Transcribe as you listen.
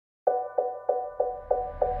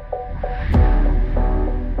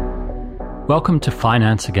Welcome to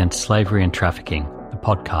Finance Against Slavery and Trafficking, the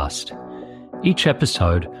podcast. Each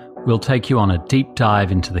episode, we'll take you on a deep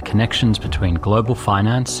dive into the connections between global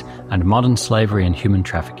finance and modern slavery and human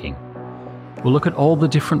trafficking. We'll look at all the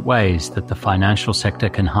different ways that the financial sector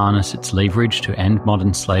can harness its leverage to end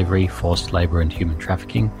modern slavery, forced labour and human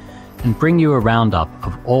trafficking, and bring you a roundup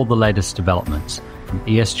of all the latest developments, from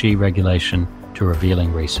ESG regulation to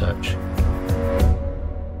revealing research.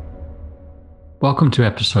 Welcome to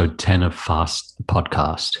episode 10 of FAST, the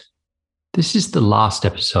podcast. This is the last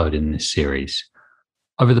episode in this series.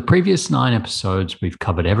 Over the previous 9 episodes, we've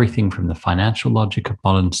covered everything from the financial logic of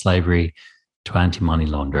modern slavery to anti-money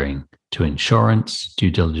laundering, to insurance, due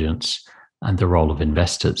diligence, and the role of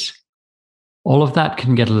investors. All of that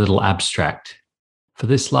can get a little abstract. For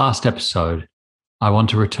this last episode, I want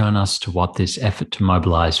to return us to what this effort to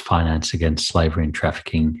mobilize finance against slavery and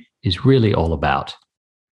trafficking is really all about.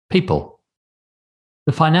 People.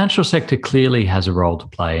 The financial sector clearly has a role to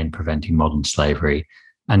play in preventing modern slavery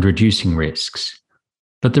and reducing risks.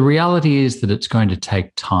 But the reality is that it's going to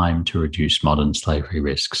take time to reduce modern slavery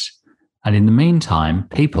risks. And in the meantime,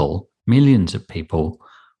 people, millions of people,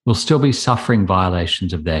 will still be suffering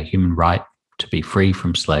violations of their human right to be free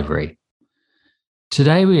from slavery.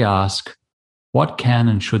 Today we ask, what can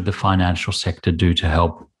and should the financial sector do to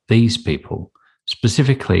help these people,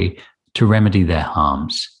 specifically to remedy their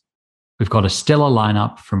harms? We've got a stellar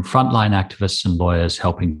lineup from frontline activists and lawyers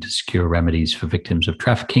helping to secure remedies for victims of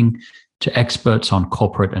trafficking to experts on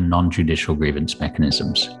corporate and non-judicial grievance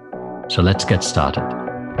mechanisms. So let's get started.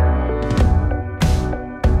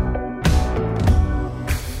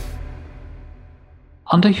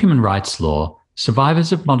 Under human rights law,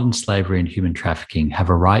 survivors of modern slavery and human trafficking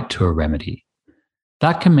have a right to a remedy.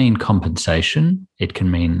 That can mean compensation, it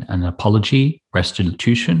can mean an apology,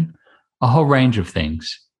 restitution, a whole range of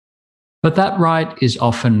things. But that right is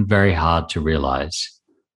often very hard to realize.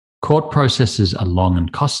 Court processes are long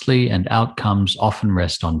and costly, and outcomes often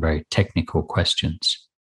rest on very technical questions.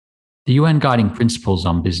 The UN Guiding Principles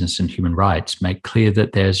on Business and Human Rights make clear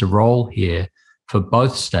that there's a role here for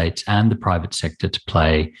both states and the private sector to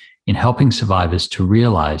play in helping survivors to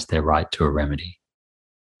realize their right to a remedy.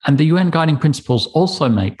 And the UN Guiding Principles also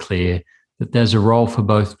make clear that there's a role for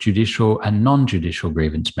both judicial and non-judicial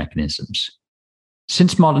grievance mechanisms.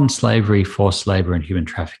 Since modern slavery, forced labour and human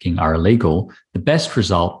trafficking are illegal, the best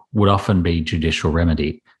result would often be judicial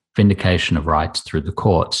remedy, vindication of rights through the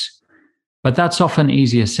courts. But that's often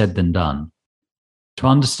easier said than done. To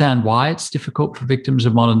understand why it's difficult for victims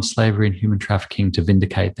of modern slavery and human trafficking to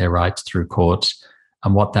vindicate their rights through courts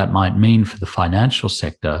and what that might mean for the financial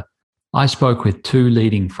sector, I spoke with 2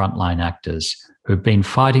 leading frontline actors who have been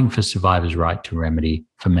fighting for survivors' right to remedy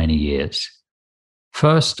for many years.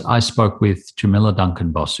 First, I spoke with Jamila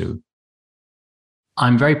Duncan Bossu.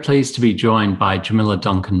 I'm very pleased to be joined by Jamila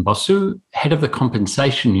Duncan Bossu, head of the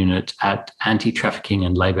compensation unit at Anti-Trafficking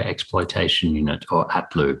and Labour Exploitation Unit, or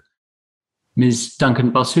ATLU. Ms.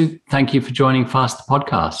 Duncan Bossu, thank you for joining FAST the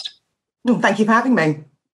podcast. Well, thank you for having me.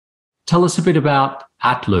 Tell us a bit about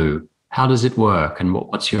ATLU. How does it work and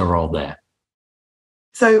what's your role there?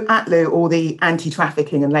 So ATLU, or the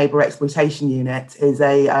Anti-Trafficking and Labour Exploitation Unit, is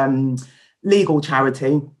a legal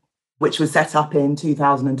charity which was set up in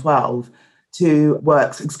 2012 to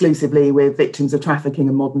work exclusively with victims of trafficking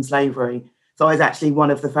and modern slavery. So I was actually one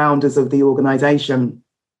of the founders of the organisation.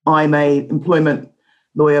 I'm an employment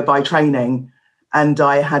lawyer by training, and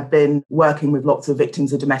I had been working with lots of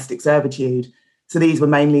victims of domestic servitude. So these were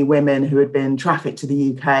mainly women who had been trafficked to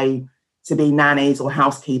the UK to be nannies or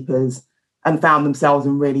housekeepers and found themselves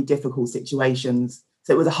in really difficult situations.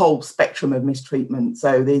 So it was a whole spectrum of mistreatment.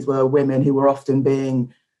 So these were women who were often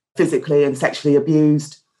being physically and sexually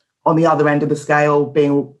abused. On the other end of the scale,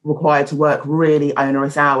 being required to work really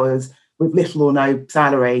onerous hours with little or no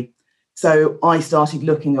salary. So I started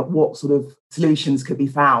looking at what sort of solutions could be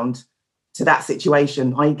found to that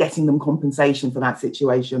situation, i.e. getting them compensation for that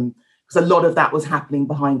situation, because a lot of that was happening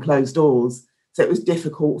behind closed doors. So it was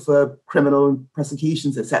difficult for criminal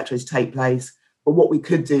prosecutions, etc., to take place. But what we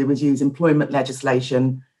could do was use employment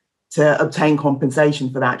legislation to obtain compensation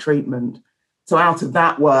for that treatment. So out of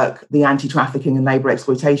that work, the Anti-Trafficking and Labour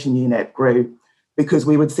Exploitation Unit grew, because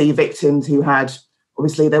we would see victims who had,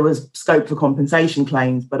 obviously there was scope for compensation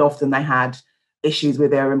claims, but often they had issues with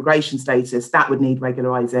their immigration status that would need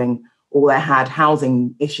regularising, or they had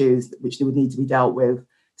housing issues which would need to be dealt with.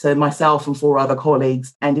 So myself and 4 other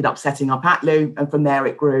colleagues ended up setting up ATLU, and from there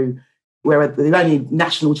it grew. We're the only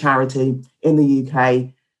national charity in the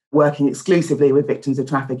UK working exclusively with victims of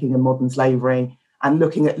trafficking and modern slavery, and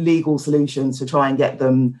looking at legal solutions to try and get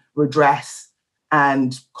them redress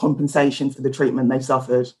and compensation for the treatment they've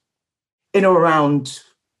suffered. in or around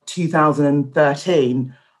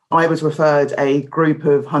 2013, I was referred a group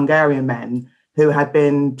of Hungarian men who had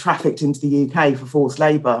been trafficked into the UK for forced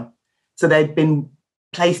labour. So they'd been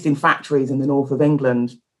placed in factories in the north of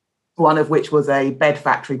England, one of which was a bed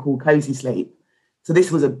factory called Cosy Sleep. So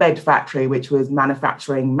this was a bed factory which was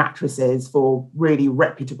manufacturing mattresses for really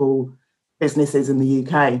reputable businesses in the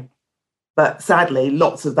UK. But sadly,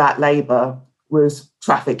 lots of that labour was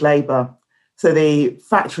trafficked labour. So the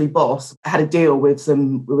factory boss had a deal with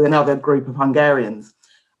another group of Hungarians.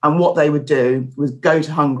 And what they would do was go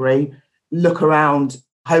to Hungary, look around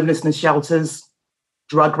homelessness shelters,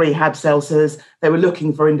 drug rehab centres. They were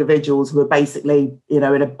looking for individuals who were basically,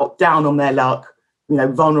 down on their luck,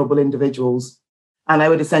 vulnerable individuals. And they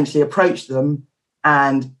would essentially approach them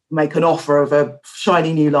and make an offer of a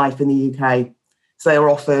shiny new life in the UK. So they were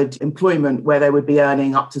offered employment where they would be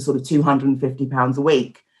earning up to sort of £250 a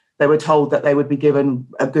week. They were told that they would be given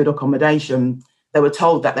a good accommodation. They were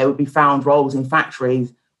told that they would be found roles in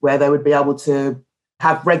factories where they would be able to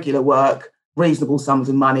have regular work, reasonable sums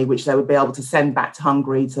of money, which they would be able to send back to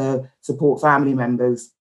Hungary to support family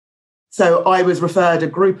members. So I was referred a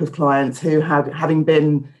group of clients who, having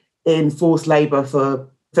been in forced labour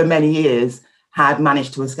for many years, had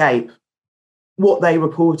managed to escape. What they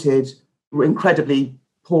reported were incredibly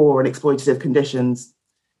poor and exploitative conditions.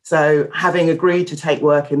 So having agreed to take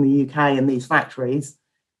work in the UK in these factories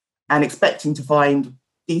and expecting to find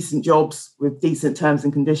decent jobs with decent terms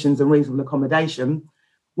and conditions and reasonable accommodation,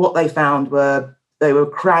 what they found were they were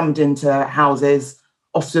crammed into houses,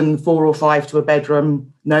 often 4 or 5 to a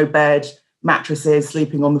bedroom, no bed, mattresses,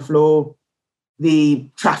 sleeping on the floor. The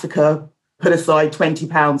trafficker put aside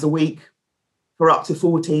 £20 a week for up to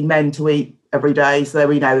 14 men to eat every day. So they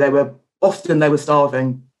were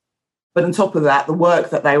starving. But on top of that, the work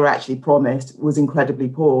that they were actually promised was incredibly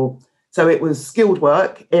poor. So it was skilled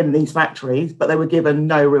work in these factories, but they were given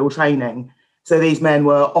no real training. So these men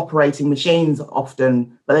were operating machines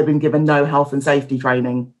often, but they'd been given no health and safety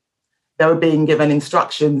training. They were being given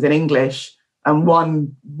instructions in English. And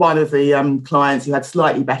one of the clients who had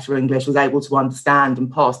slightly better English was able to understand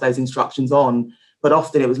and pass those instructions on. But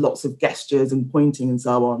often it was lots of gestures and pointing and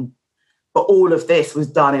so on. But all of this was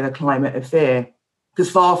done in a climate of fear,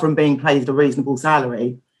 because far from being paid a reasonable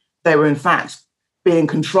salary, they were in fact being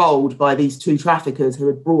controlled by these two traffickers who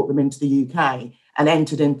had brought them into the UK and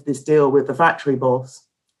entered into this deal with the factory boss.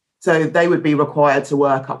 So they would be required to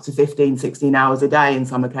work up to 15, 16 hours a day in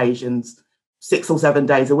some occasions, 6 or 7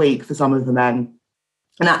 days a week for some of the men.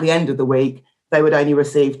 And at the end of the week, they would only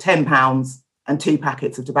receive £10 and 2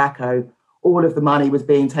 packets of tobacco. All of the money was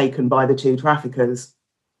being taken by the two traffickers.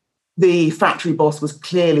 The factory boss was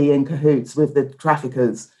clearly in cahoots with the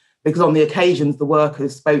traffickers, because on the occasions the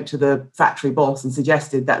workers spoke to the factory boss and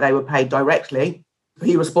suggested that they were paid directly.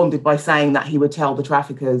 He responded by saying that he would tell the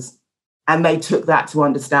traffickers, and they took that to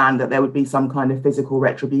understand that there would be some kind of physical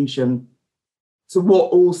retribution. So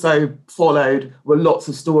what also followed were lots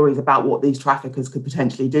of stories about what these traffickers could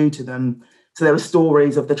potentially do to them. So there were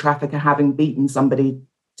stories of the trafficker having beaten somebody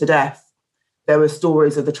to death. There were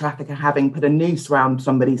stories of the trafficker having put a noose around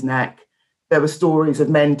somebody's neck. There were stories of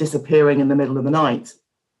men disappearing in the middle of the night.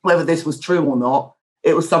 Whether this was true or not,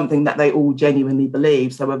 it was something that they all genuinely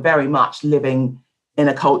believed. So we're very much living in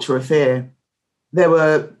a culture of fear. There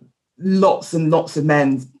were lots and lots of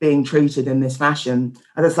men being treated in this fashion.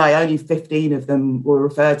 As I say, only 15 of them were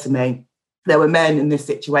referred to me. There were men in this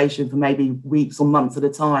situation for maybe weeks or months at a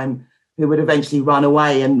time who would eventually run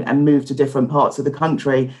away and move to different parts of the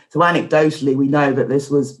country. So anecdotally, we know that this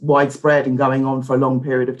was widespread and going on for a long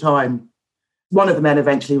period of time. One of the men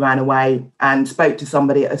eventually ran away and spoke to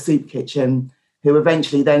somebody at a soup kitchen, who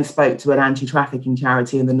eventually then spoke to an anti-trafficking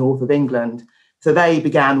charity in the north of England. So they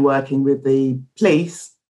began working with the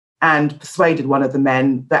police and persuaded one of the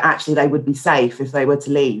men that actually they would be safe if they were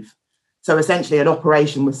to leave. So essentially an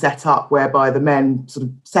operation was set up whereby the men sort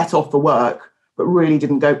of set off for work, but really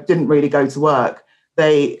didn't really go to work.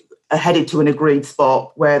 They headed to an agreed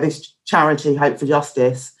spot where this charity, Hope for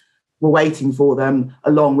Justice, were waiting for them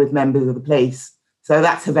along with members of the police. So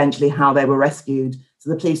that's eventually how they were rescued. So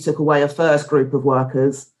the police took away a first group of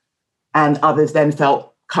workers, and others then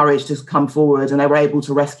felt courage to come forward and they were able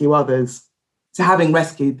to rescue others. So having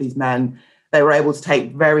rescued these men, they were able to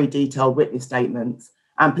take very detailed witness statements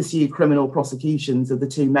and pursue criminal prosecutions of the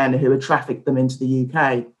two men who had trafficked them into the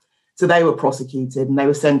UK. So they were prosecuted and they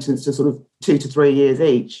were sentenced to sort of 2 to 3 years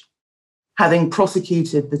each. Having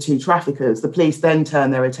prosecuted the two traffickers, the police then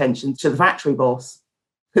turned their attention to the factory boss,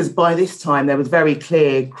 because by this time there was very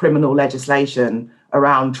clear criminal legislation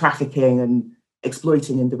around trafficking and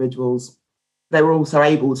exploiting individuals. They were also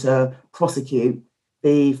able to prosecute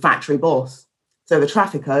the factory boss. So the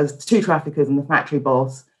two traffickers and the factory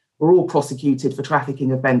boss were all prosecuted for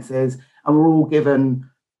trafficking offences and were all given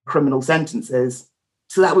criminal sentences.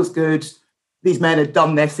 So that was good. These men had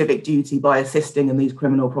done their civic duty by assisting in these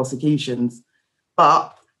criminal prosecutions.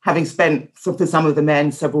 But having spent, for some of the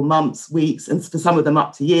men, several months, weeks, and for some of them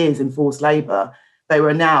up to years in forced labour, they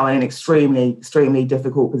were now in an extremely, extremely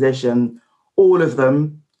difficult position. All of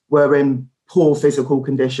them were in poor physical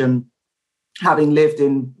condition, having lived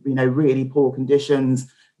in, really poor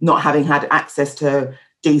conditions, not having had access to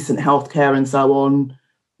decent healthcare and so on.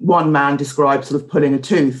 One man described sort of pulling a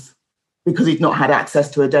tooth because he'd not had access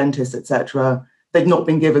to a dentist, etc. They'd not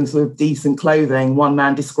been given sort of decent clothing. One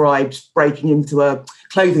man described breaking into a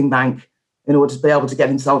clothing bank in order to be able to get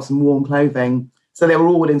himself some warm clothing. So they were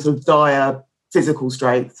all in sort of dire physical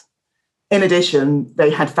straits. In addition, they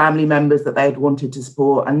had family members that they had wanted to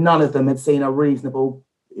support, and none of them had seen a reasonable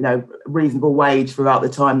wage throughout the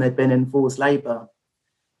time they'd been in forced labour.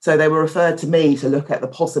 So they were referred to me to look at the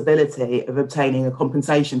possibility of obtaining a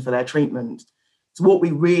compensation for their treatment. So what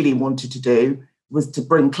we really wanted to do was to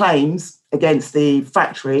bring claims against the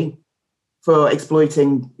factory for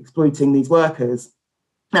exploiting these workers.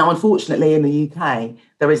 Now, unfortunately, in the UK,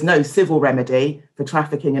 there is no civil remedy for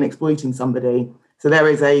trafficking and exploiting somebody. So there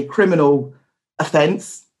is a criminal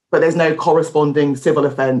offence, but there's no corresponding civil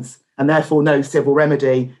offence, and therefore no civil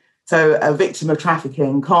remedy. So a victim of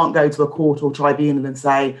trafficking can't go to a court or tribunal and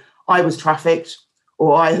say, I was trafficked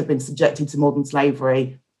or I have been subjected to modern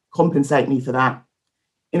slavery, compensate me for that.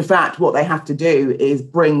 In fact, what they have to do is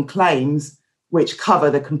bring claims which cover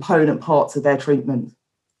the component parts of their treatment.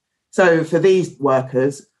 So for these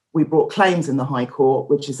workers, we brought claims in the High Court,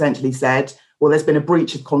 which essentially said, well, there's been a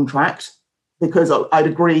breach of contract because I'd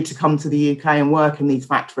agreed to come to the UK and work in these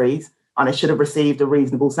factories, and I should have received a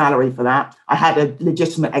reasonable salary for that. I had a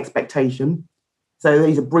legitimate expectation. So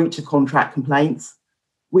these are breach of contract complaints.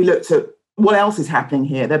 We looked at what else is happening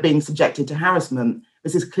here. They're being subjected to harassment.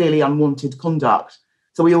 This is clearly unwanted conduct.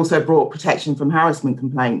 So we also brought protection from harassment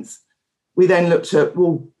complaints. We then looked at,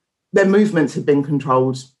 well, their movements had been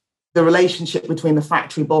controlled. The relationship between the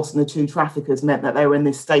factory boss and the two traffickers meant that they were in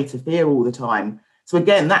this state of fear all the time. So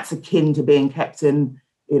again, that's akin to being kept in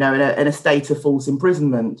a state of false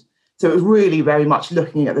imprisonment. So it was really very much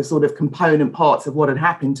looking at the sort of component parts of what had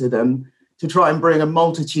happened to them to try and bring a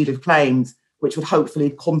multitude of claims which would hopefully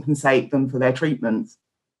compensate them for their treatment.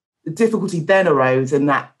 The difficulty then arose in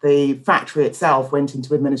that the factory itself went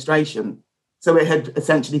into administration. So it had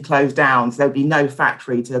essentially closed down. So there'd be no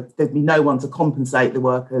there'd be no one to compensate the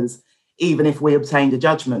workers, even if we obtained a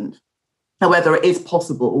judgment. However, it is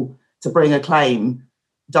possible to bring a claim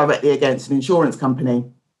directly against an insurance company.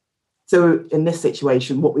 So in this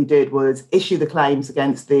situation, what we did was issue the claims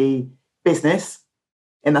against the business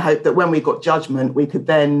in the hope that when we got judgment, we could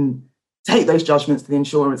then take those judgments to the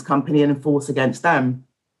insurance company and enforce against them.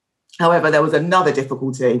 However, there was another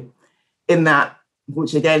difficulty in that,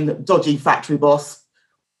 which again, dodgy factory boss,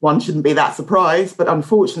 one shouldn't be that surprised, but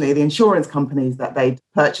unfortunately the insurance companies that they'd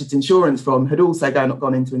purchased insurance from had also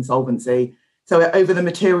gone into insolvency. So over the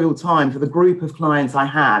material time for the group of clients I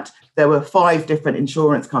had, there were 5 different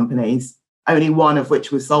insurance companies, only one of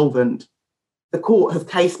which was solvent. The court have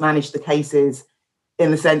case managed the cases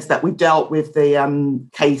in the sense that we dealt with the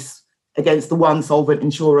case against the one solvent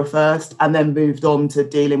insurer first and then moved on to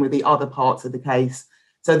dealing with the other parts of the case.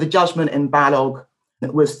 So the judgment in Balog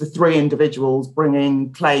was the 3 individuals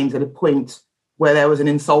bringing claims at a point where there was an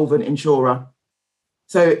insolvent insurer.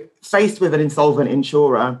 So faced with an insolvent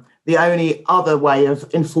insurer, the only other way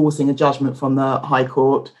of enforcing a judgment from the High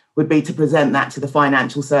Court would be to present that to the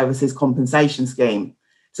Financial Services Compensation Scheme.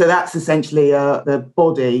 So that's essentially the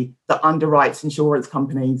body that underwrites insurance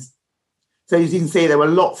companies. So as you can see, there were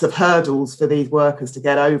lots of hurdles for these workers to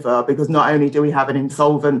get over, because not only do we have an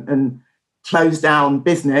insolvent and closed down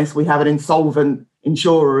business, we have an insolvent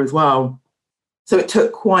insurer as well. So it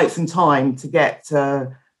took quite some time to get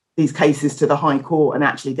these cases to the High Court and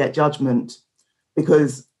actually get judgment,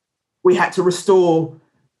 because we had to restore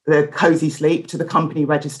the Cosy Sleep to the company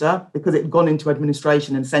register because it had gone into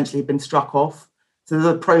administration and essentially been struck off. So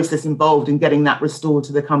there's a process involved in getting that restored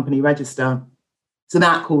to the company register. So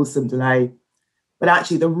that caused some delay. But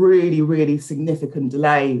actually the really, really significant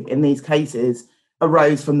delay in these cases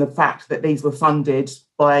arose from the fact that these were funded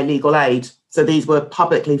by legal aid. So these were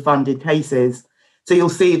publicly funded cases. So you'll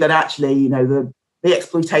see that actually, the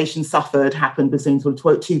exploitation happened between sort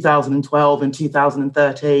of 2012 and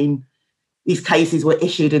 2013. These cases were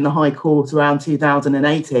issued in the High Court around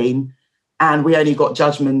 2018, and we only got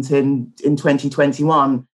judgment in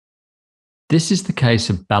 2021. This is the case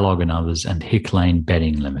of Balog and Others and Hick Lane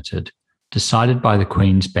Bedding Limited. decided by the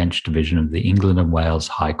Queen's Bench Division of the England and Wales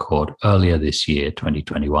High Court earlier this year,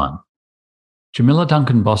 2021. Jamila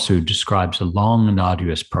Duncan Bossu describes a long and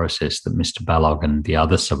arduous process that Mr. Balogh and the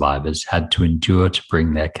other survivors had to endure to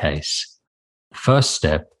bring their case. The first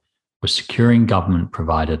step was securing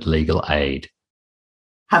government-provided legal aid.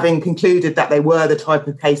 Having concluded that they were the type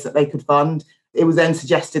of case that they could fund, it was then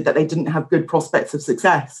suggested that they didn't have good prospects of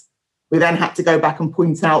success. We then had to go back and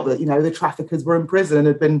point out that, the traffickers were in prison and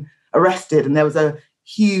had been arrested, and there was a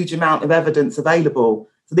huge amount of evidence available.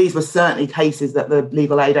 So these were certainly cases that the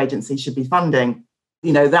legal aid agency should be funding.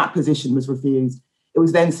 That position was refused. It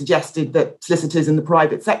was then suggested that solicitors in the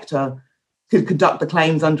private sector could conduct the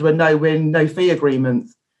claims under a no-win, no-fee agreement.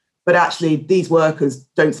 But actually, these workers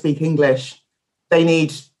don't speak English. They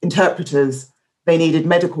need interpreters. They needed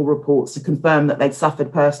medical reports to confirm that they'd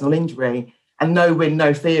suffered personal injury. And no-win,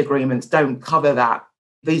 no-fee agreements don't cover that.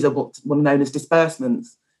 These are what's known as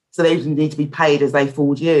disbursements. So they need to be paid as they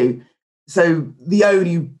fall due. So the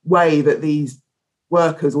only way that these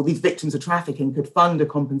workers or these victims of trafficking could fund a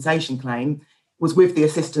compensation claim was with the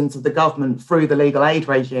assistance of the government through the legal aid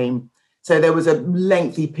regime. So there was a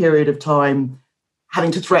lengthy period of time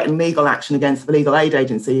having to threaten legal action against the legal aid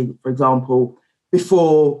agency, for example,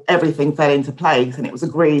 before everything fell into place and it was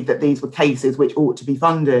agreed that these were cases which ought to be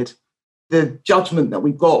funded. The judgment that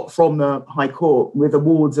we got from the High Court with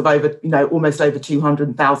awards of over, almost over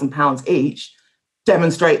 £200,000 each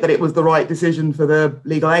demonstrate that it was the right decision for the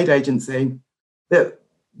legal aid agency. That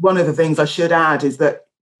one of the things I should add is that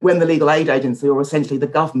when the legal aid agency, or essentially the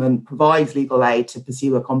government, provides legal aid to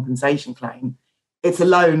pursue a compensation claim, it's a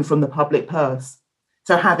loan from the public purse.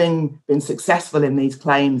 So having been successful in these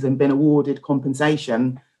claims and been awarded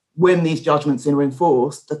compensation, when these judgments are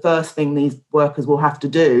enforced, the first thing these workers will have to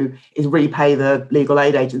do is repay the legal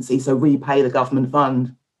aid agency, so repay the government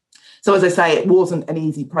fund. So as I say, it wasn't an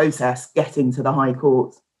easy process getting to the High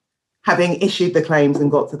Court. Having issued the claims and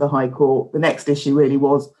got to the High Court, the next issue really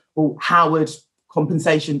was, well, how would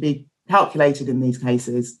compensation be calculated in these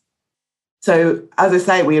cases? So as I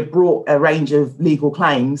say, we had brought a range of legal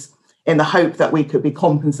claims in the hope that we could be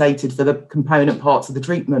compensated for the component parts of the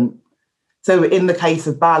treatment. So in the case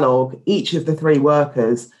of Balogh, each of the three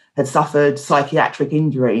workers had suffered psychiatric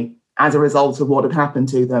injury as a result of what had happened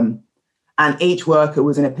to them. And each worker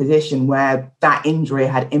was in a position where that injury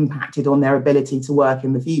had impacted on their ability to work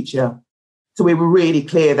in the future. So we were really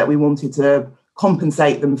clear that we wanted to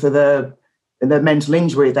compensate them for the mental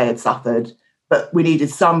injury they had suffered, but we needed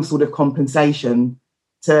some sort of compensation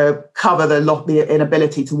to cover the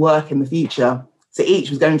inability to work in the future. So each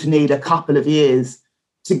was going to need a couple of years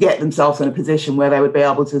to get themselves in a position where they would be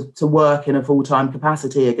able to work in a full-time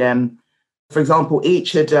capacity again. For example,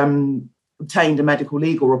 each had obtained a medical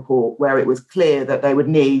legal report where it was clear that they would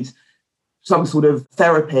need some sort of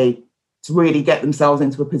therapy to really get themselves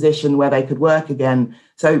into a position where they could work again.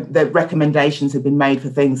 So the recommendations had been made for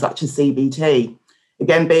things such as CBT.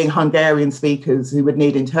 Again, being Hungarian speakers who would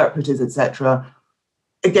need interpreters, etc.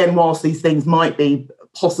 Again, whilst these things might be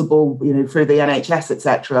possible, through the NHS,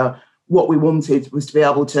 etc., what we wanted was to be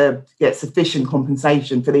able to get sufficient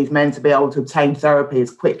compensation for these men to be able to obtain therapy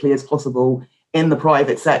as quickly as possible in the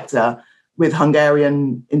private sector with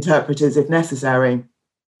Hungarian interpreters if necessary.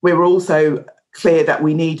 We were also clear that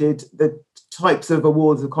we needed the types of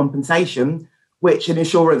awards of compensation which an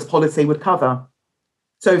insurance policy would cover.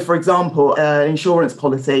 So, for example, an insurance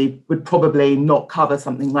policy would probably not cover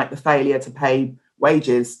something like the failure to pay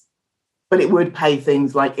wages, but it would pay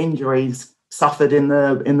things like injuries suffered in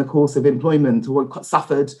the course of employment or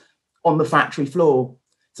suffered on the factory floor.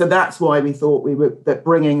 So that's why we thought that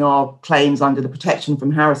bringing our claims under the Protection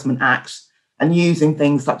from Harassment Act and using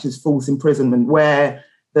things such as false imprisonment, where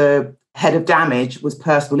the head of damage was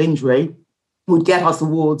personal injury, would get us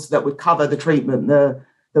awards that would cover the treatment the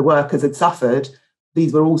workers had suffered.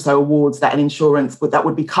 These were also awards that that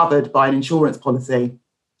would be covered by an insurance policy.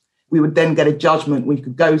 We would then get a judgment we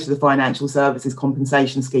could go to the Financial Services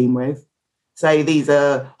Compensation Scheme with, say these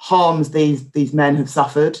are harms these men have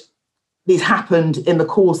suffered. These happened in the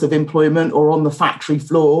course of employment or on the factory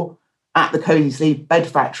floor at the Cosy Sleeve Bed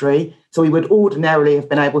Factory. So we would ordinarily have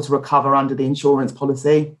been able to recover under the insurance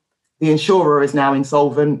policy. The insurer is now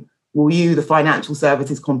insolvent. Will you, the Financial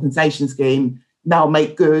Services Compensation Scheme, now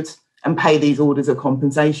make good and pay these orders of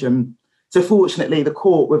compensation? So fortunately, the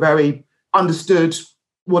court understood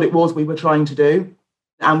what it was we were trying to do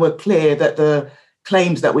and were clear that the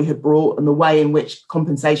claims that we had brought and the way in which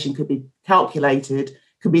compensation could be calculated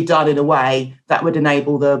could be done in a way that would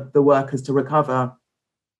enable the workers to recover.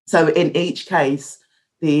 So in each case,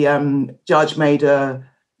 the judge made an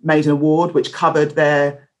award which covered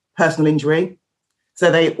their personal injury. So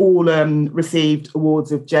they all received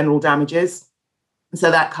awards of general damages. So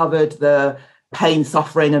that covered the pain,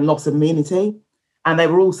 suffering and loss of immunity. And they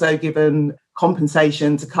were also given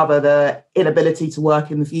compensation to cover the inability to work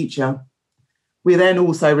in the future. We then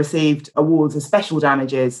also received awards of special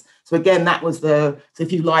damages. So again, that was so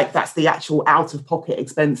if you like, that's the actual out-of-pocket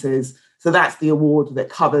expenses. So that's the award that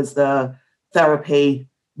covers the therapy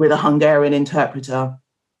with a Hungarian interpreter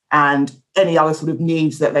and any other sort of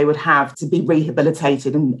needs that they would have to be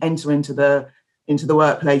rehabilitated and enter into the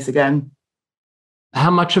workplace again.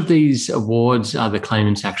 How much of these awards are the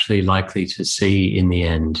claimants actually likely to see in the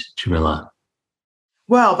end, Jamila?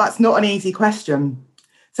 Well, that's not an easy question.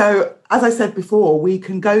 So, as I said before, we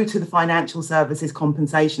can go to the Financial Services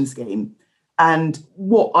Compensation Scheme. And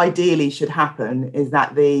what ideally should happen is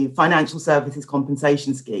that the Financial Services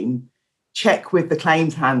Compensation Scheme check with the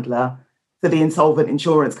claims handler for the insolvent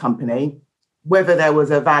insurance company whether there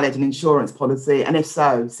was a valid insurance policy, and if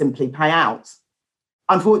so, simply pay out.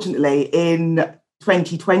 Unfortunately, in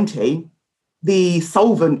 2020, the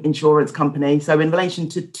solvent insurance company, so in relation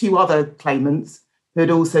to two other claimants who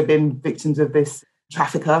had also been victims of this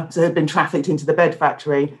trafficker, so had been trafficked into the bed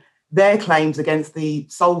factory, their claims against the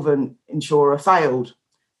solvent insurer failed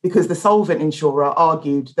because the solvent insurer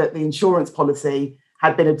argued that the insurance policy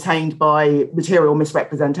had been obtained by material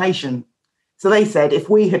misrepresentation. So they said, if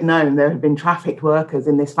we had known there had been trafficked workers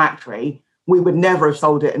in this factory, we would never have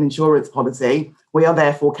sold it an insurance policy. We are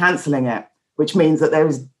therefore cancelling it, which means that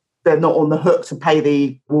they're not on the hook to pay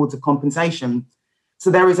the awards of compensation.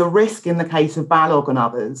 So there is a risk in the case of Balog and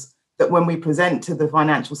others that when we present to the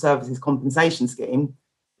Financial Services Compensation Scheme,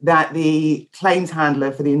 that the claims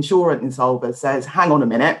handler for the insurance insolver says, hang on a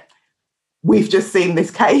minute, we've just seen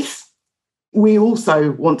this case. We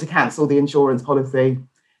also want to cancel the insurance policy.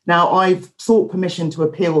 Now, I've sought permission to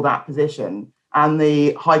appeal that position, and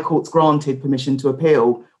the High Court's granted permission to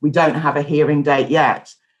appeal. We don't have a hearing date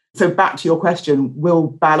yet. So back to your question,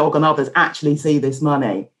 will Balog and others actually see this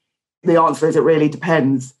money? The answer is it really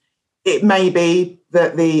depends. It may be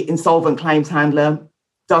that the insolvent claims handler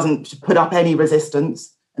doesn't put up any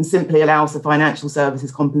resistance and simply allows the Financial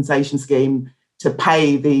Services Compensation Scheme to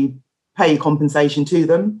pay compensation to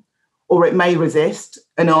them. Or it may resist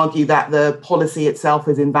and argue that the policy itself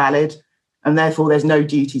is invalid and therefore there's no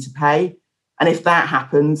duty to pay. And if that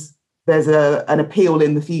happens, there's an appeal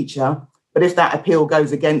in the future. But if that appeal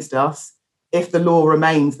goes against us, if the law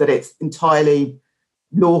remains that it's entirely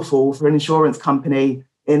lawful for an insurance company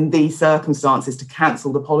in these circumstances to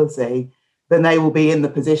cancel the policy, then they will be in the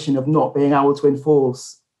position of not being able to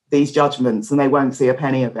enforce these judgments and they won't see a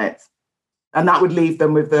penny of it. And that would leave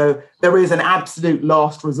them with there is an absolute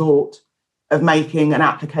last resort of making an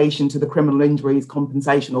application to the Criminal Injuries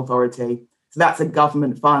Compensation Authority. So that's a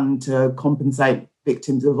government fund to compensate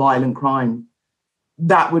victims of violent crime.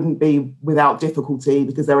 That wouldn't be without difficulty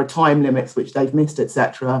because there are time limits which they've missed,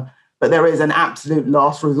 etc. But there is an absolute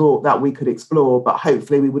last resort that we could explore, but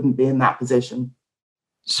hopefully we wouldn't be in that position.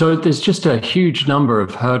 So there's just a huge number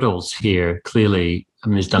of hurdles here, clearly,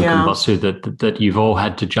 Ms. Duncan-Bossu, that you've all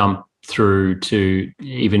had to jump through to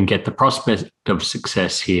even get the prospect of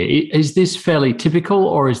success here. Is this fairly typical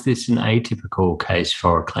or is this an atypical case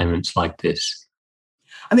for claimants like this?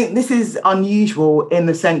 I think this is unusual in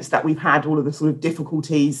the sense that we've had all of the sort of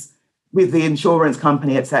difficulties with the insurance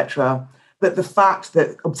company, etc. But the fact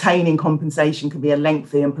that obtaining compensation can be a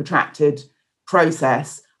lengthy and protracted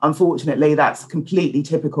process, unfortunately, that's completely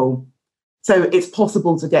typical. So it's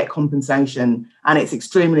possible to get compensation, and it's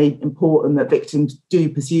extremely important that victims do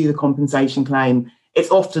pursue the compensation claim. It's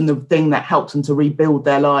often the thing that helps them to rebuild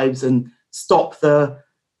their lives and stop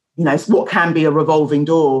what can be a revolving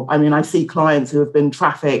door. I mean, I see clients who have been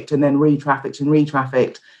trafficked and then re-trafficked and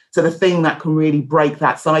re-trafficked. So the thing that can really break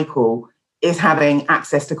that cycle is having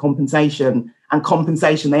access to compensation, and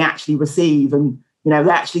compensation they actually receive and, they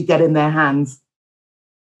actually get in their hands.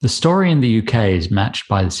 The story in the UK is matched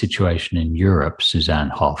by the situation in Europe, Suzanne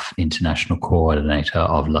Hoff, International Coordinator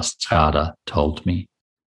of La Strada, told me.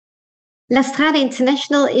 La Strada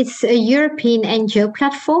International is a European NGO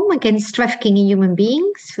platform against trafficking in human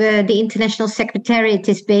beings. The International Secretariat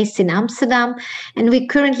is based in Amsterdam, and we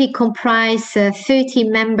currently comprise 30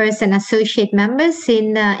 members and associate members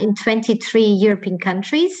in 23 European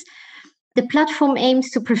countries. The platform aims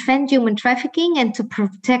to prevent human trafficking and to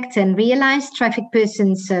protect and realize trafficked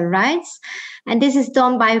persons' rights And this is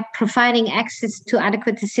done by providing access to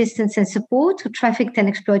adequate assistance and support to trafficked and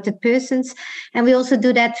exploited persons. And we also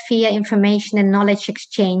do that via information and knowledge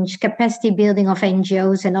exchange, capacity building of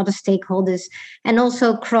NGOs and other stakeholders, and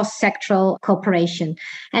also cross-sectoral cooperation.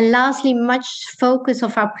 And lastly, much focus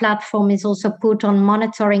of our platform is also put on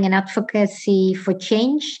monitoring and advocacy for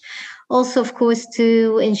change. Also, of course,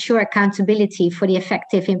 to ensure accountability for the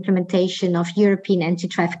effective implementation of European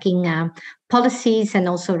anti-trafficking policies and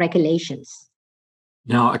also regulations.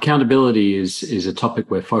 Now, accountability is a topic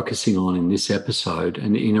we're focusing on in this episode.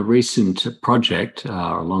 And in a recent project,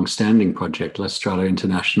 a long-standing project, L'Estrada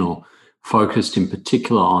International focused in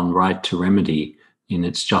particular on right to remedy in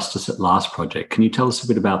its Justice at Last project. Can you tell us a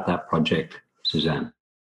bit about that project, Suzanne?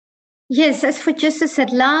 Yes, as for Justice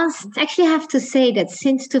at Last, I actually have to say that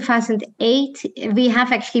since 2008, we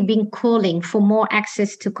have actually been calling for more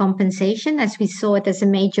access to compensation, as we saw it as a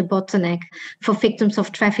major bottleneck for victims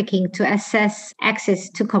of trafficking to assess access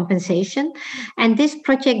to compensation. And this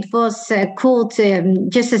project was called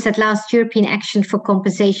Justice at Last European Action for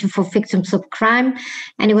Compensation for Victims of Crime,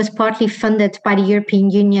 and it was partly funded by the European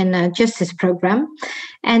Union Justice Programme.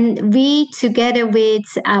 And we, together with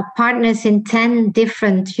partners in 10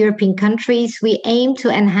 different European countries, we aim to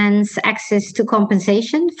enhance access to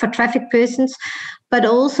compensation for trafficked persons, but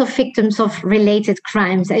also victims of related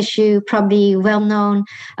crimes. As you probably well know,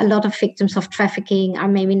 a lot of victims of trafficking are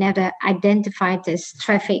maybe never identified as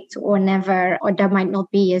trafficked or there might not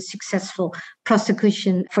be a successful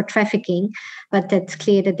prosecution for trafficking, but that's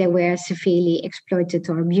clear that they were severely exploited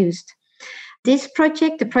or abused. This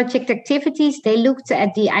project, the project activities, they looked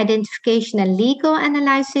at the identification and legal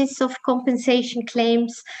analysis of compensation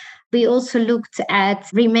claims. We also looked at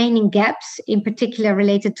remaining gaps, in particular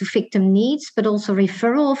related to victim needs, but also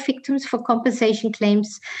referral of victims for compensation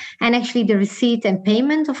claims, and actually the receipt and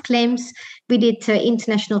payment of claims. We did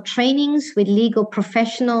international trainings with legal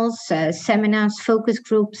professionals, seminars, focus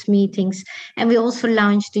groups, meetings, and we also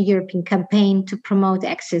launched the European campaign to promote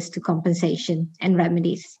access to compensation and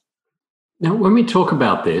remedies. Now, when we talk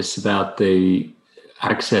about this, about the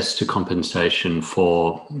access to compensation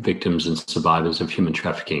for victims and survivors of human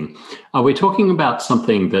trafficking, are we talking about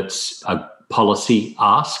something that's a policy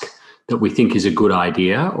ask that we think is a good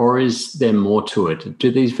idea, or is there more to it? Do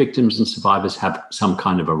these victims and survivors have some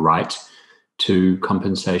kind of a right to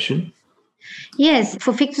compensation? Yes,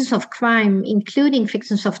 for victims of crime, including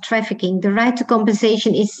victims of trafficking, the right to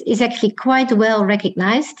compensation is actually quite well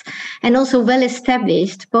recognized and also well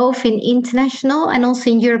established, both in international and also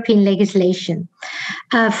in European legislation.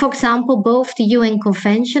 For example, both the UN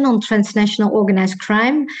Convention on Transnational Organized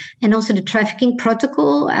Crime and also the Trafficking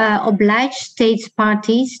Protocol oblige states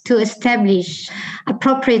parties to establish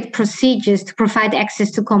appropriate procedures to provide access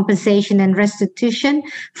to compensation and restitution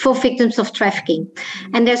for victims of trafficking.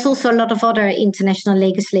 And there's also a lot of other international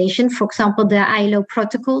legislation. For example, the ILO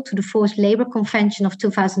Protocol to the Forced Labor Convention of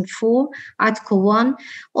 2004, Article 1,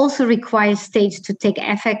 also requires states to take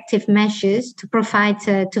effective measures to provide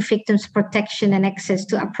to victims protection and access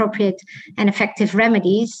to appropriate and effective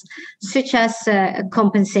remedies, such as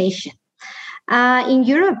compensation. In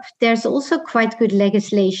Europe, there's also quite good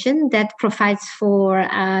legislation that provides for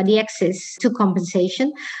the access to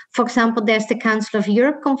compensation. For example, there's the Council of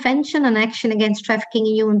Europe Convention on Action Against Trafficking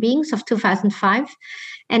in Human Beings of 2005.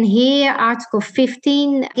 And here, Article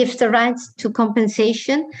 15 gives the right to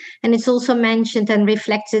compensation, and it's also mentioned and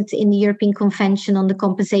reflected in the European Convention on the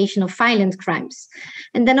Compensation of Violent Crimes.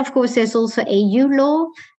 And then, of course, there's also EU law.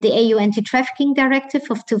 The EU Anti-Trafficking Directive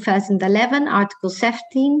of 2011, Article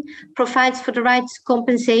 17, provides for the right to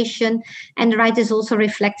compensation, and the right is also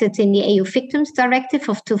reflected in the EU Victims Directive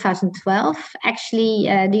of 2012. Actually,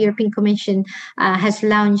 the European Commission has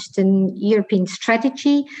launched a European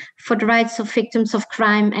strategy for the rights of victims of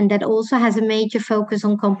crime, and that also has a major focus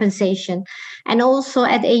on compensation. And also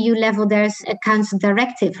at EU level, there's a Council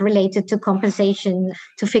directive related to compensation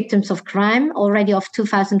to victims of crime already of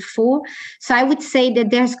 2004. So I would say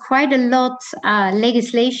that there's quite a lot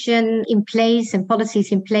legislation in place and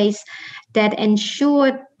policies in place that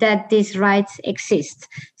ensure that these rights exist.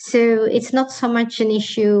 So it's not so much an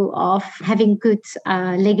issue of having good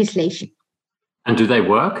legislation. And do they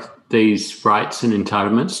work, these rights and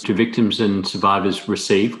entitlements? Do victims and survivors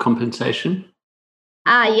receive compensation?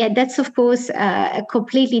 Yeah, that's of course a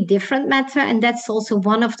completely different matter. And that's also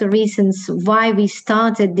one of the reasons why we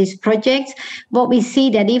started this project. What we see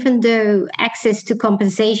that even though access to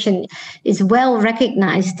compensation is well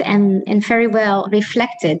recognized and very well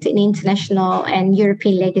reflected in international and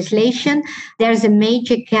European legislation, there's a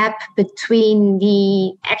major gap between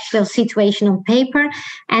the actual situation on paper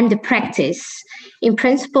and the practice. In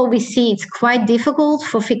principle, we see it's quite difficult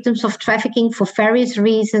for victims of trafficking for various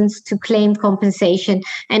reasons to claim compensation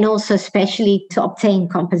and also especially to obtain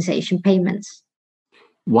compensation payments.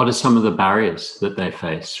 What are some of the barriers that they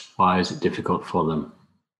face? Why is it difficult for them?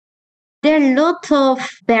 There are a lot of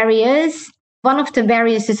barriers. One of the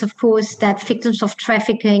barriers is, of course, that victims of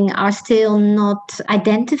trafficking are still not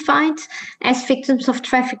identified as victims of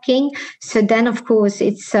trafficking. So then, of course,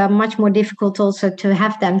 it's much more difficult also to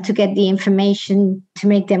have them to get the information to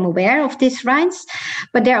make them aware of these rights.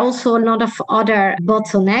 But there are also a lot of other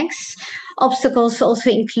bottlenecks. Obstacles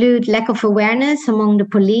also include lack of awareness among the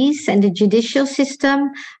police and the judicial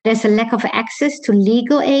system. There's a lack of access to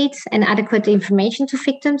legal aid and adequate information to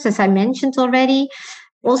victims, as I mentioned already.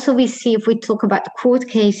 Also, we see, if we talk about court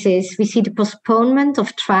cases, we see the postponement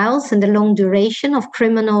of trials and the long duration of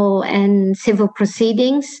criminal and civil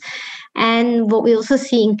proceedings. And what we also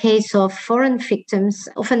see in case of foreign victims,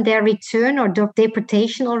 often their return or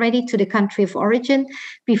deportation already to the country of origin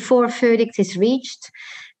before a verdict is reached.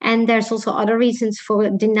 And there's also other reasons for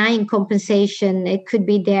denying compensation. It could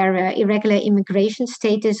be their irregular immigration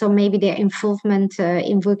status or maybe their involvement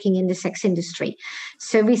in working in the sex industry.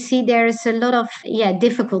 So we see there's a lot of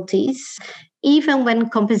difficulties, even when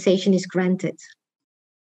compensation is granted.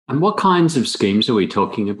 And what kinds of schemes are we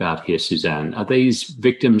talking about here, Suzanne? Are these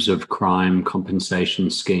victims of crime compensation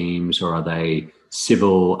schemes, or are they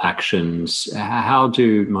civil actions? How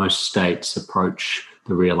do most states approach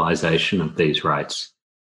the realization of these rights?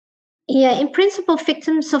 Yeah, in principle,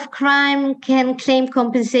 victims of crime can claim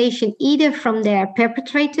compensation either from their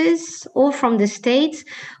perpetrators or from the state,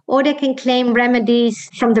 or they can claim remedies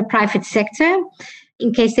from the private sector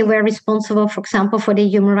in case they were responsible, for example, for the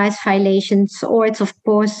human rights violations. Or it's, of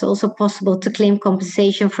course, also possible to claim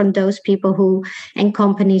compensation from those people who and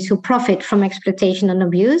companies who profit from exploitation and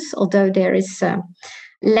abuse, although there is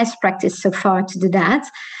less practice so far to do that.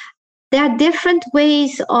 There are different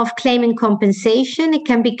ways of claiming compensation. It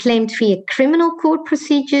can be claimed via criminal court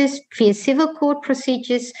procedures, via civil court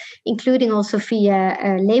procedures, including also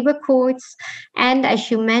via labor courts. And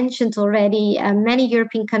as you mentioned already, many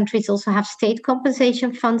European countries also have state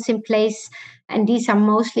compensation funds in place, and these are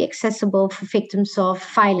mostly accessible for victims of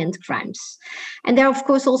violent crimes. And there are, of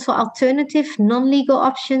course, also alternative non-legal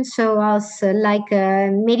options, so as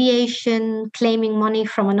mediation, claiming money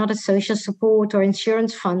from another social support or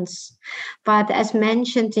insurance funds. But as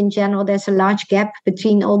mentioned, in general, there's a large gap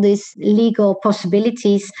between all these legal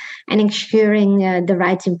possibilities and ensuring the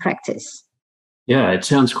rights in practice. Yeah, it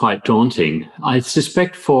sounds quite daunting. I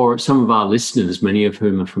suspect for some of our listeners, many of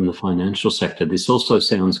whom are from the financial sector, this also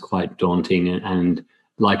sounds quite daunting and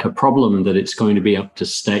like a problem that it's going to be up to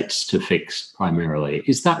states to fix primarily.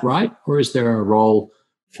 Is that right? Or is there a role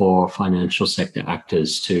for financial sector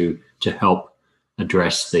actors to help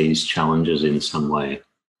address these challenges in some way?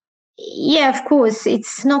 Yeah, of course.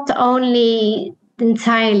 It's not only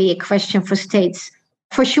entirely a question for states.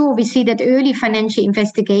 For sure, we see that early financial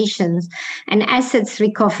investigations and assets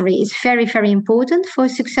recovery is very, very important for a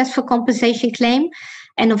successful compensation claim.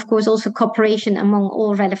 And of course, also cooperation among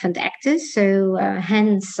all relevant actors. So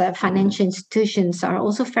hence, financial institutions are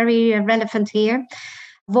also very relevant here.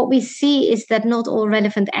 What we see is that not all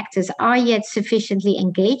relevant actors are yet sufficiently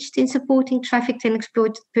engaged in supporting trafficked and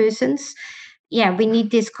exploited persons. Yeah, we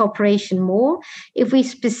need this cooperation more. If we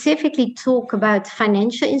specifically talk about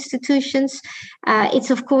financial institutions, it's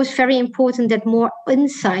of course very important that more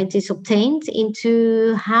insight is obtained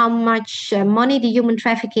into how much money the human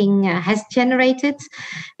trafficking has generated.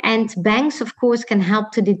 And banks, of course, can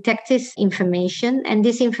help to detect this information. And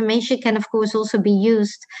this information can, of course, also be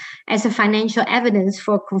used as a financial evidence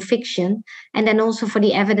for conviction, and then also for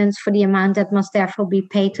the evidence for the amount that must therefore be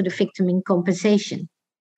paid to the victim in compensation.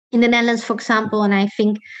 In the Netherlands, for example, and I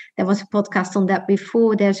think there was a podcast on that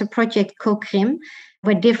before, there's a project CoCrim,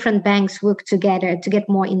 where different banks work together to get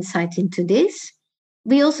more insight into this.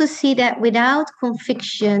 We also see that without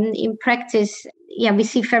conviction, in practice, we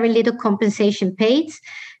see very little compensation paid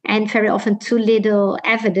and very often too little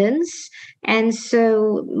evidence. And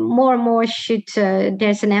so more and more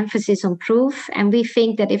there's an emphasis on proof. And we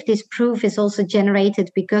think that if this proof is also generated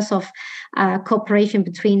because of cooperation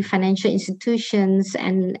between financial institutions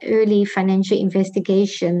and early financial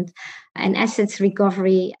investigation and assets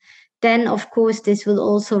recovery, then of course this will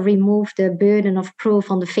also remove the burden of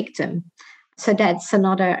proof on the victim. So that's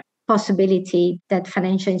another possibility that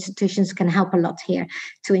financial institutions can help a lot here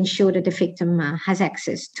to ensure that the victim has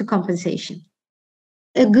access to compensation.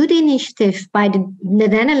 A good initiative by the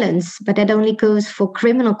Netherlands, but that only goes for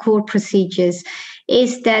criminal court procedures,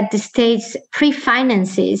 is that the state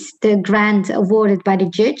pre-finances the grant awarded by the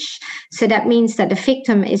judge. So that means that the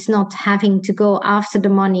victim is not having to go after the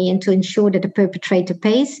money and to ensure that the perpetrator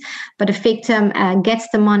pays, but the victim gets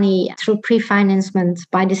the money through pre-financement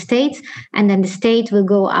by the state, and then the state will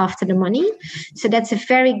go after the money. So that's a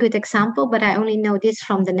very good example, but I only know this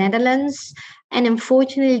from the Netherlands. And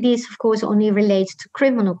unfortunately, this, of course, only relates to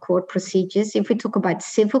criminal court procedures. If we talk about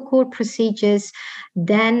civil court procedures,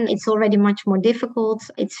 then it's already much more difficult.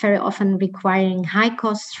 It's very often requiring high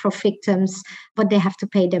costs for victims, but they have to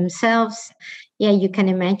pay themselves. Yeah, you can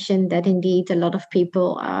imagine that indeed a lot of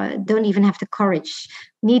people don't even have the courage,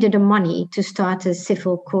 neither the money, to start a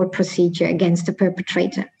civil court procedure against the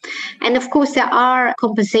perpetrator. And of course, there are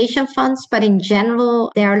compensation funds, but in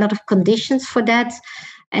general, there are a lot of conditions for that.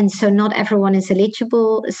 And so not everyone is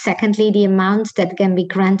eligible. Secondly, the amounts that can be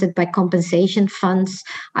granted by compensation funds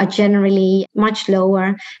are generally much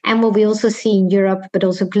lower. And what we also see in Europe, but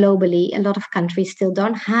also globally, a lot of countries still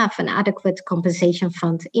don't have an adequate compensation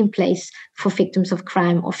fund in place for victims of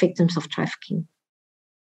crime or victims of trafficking.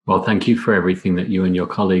 Well, thank you for everything that you and your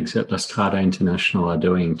colleagues at La Strada International are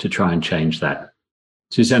doing to try and change that.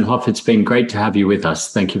 Suzanne Hoff, it's been great to have you with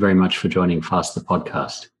us. Thank you very much for joining Faster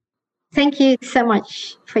Podcast. Thank you so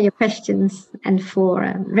much for your questions and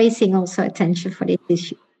for raising also attention for this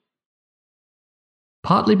issue.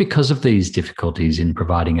 Partly because of these difficulties in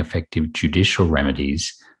providing effective judicial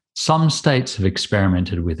remedies, some states have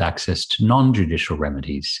experimented with access to non-judicial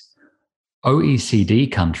remedies.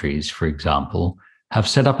 OECD countries, for example, have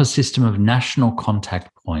set up a system of national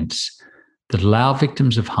contact points that allow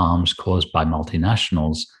victims of harms caused by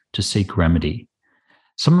multinationals to seek remedy.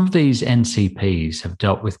 Some of these NCPs have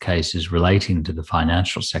dealt with cases relating to the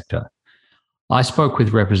financial sector. I spoke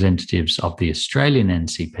with representatives of the Australian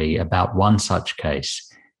NCP about one such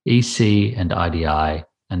case, EC and IDI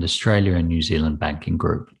and Australia and New Zealand Banking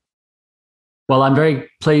Group. Well, I'm very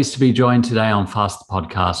pleased to be joined today on Faster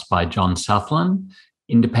Podcast by John Sutherland,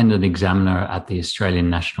 Independent Examiner at the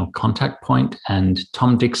Australian National Contact Point, and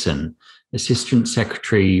Tom Dixon, Assistant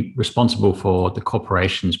Secretary responsible for the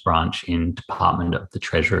Corporations Branch in Department of the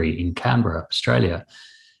Treasury in Canberra, Australia.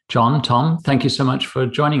 John, Tom, thank you so much for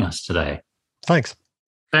joining us today. Thanks.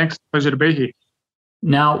 Thanks. Pleasure to be here.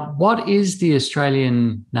 Now, what is the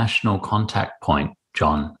Australian National Contact Point,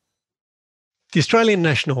 John? The Australian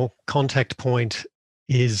National Contact Point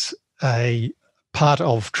is a part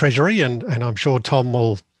of Treasury, and I'm sure Tom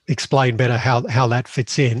will explain better how that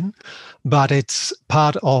fits in, but it's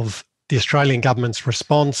part of the Australian government's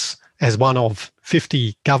response as one of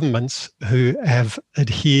 50 governments who have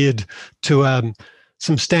adhered to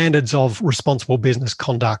some standards of responsible business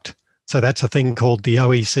conduct. So that's a thing called the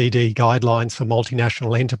OECD Guidelines for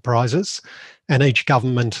Multinational Enterprises. And each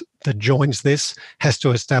government that joins this has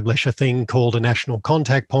to establish a thing called a national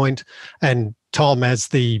contact point. And Tom, as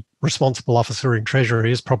the responsible officer in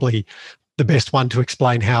Treasury, is probably the best one to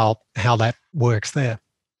explain how that works there.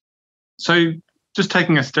 So just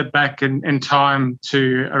taking a step back in time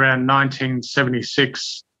to around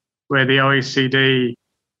 1976, where the OECD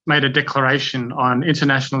made a declaration on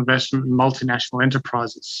international investment in multinational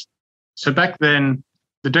enterprises. So back then,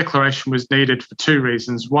 the declaration was needed for two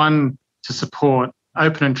reasons. One, to support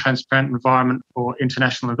open and transparent environment for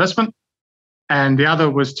international investment. And the other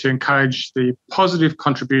was to encourage the positive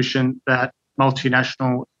contribution that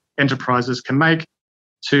multinational enterprises can make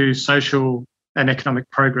to social and economic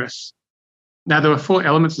progress. Now, there were four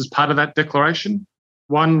elements as part of that declaration.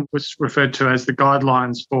 One was referred to as the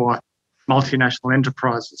guidelines for multinational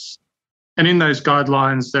enterprises. And in those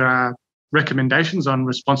guidelines, there are recommendations on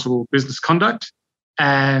responsible business conduct.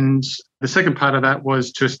 And the second part of that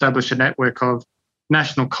was to establish a network of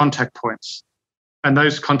national contact points. And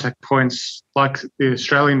those contact points, like the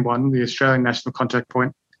Australian one, the Australian National Contact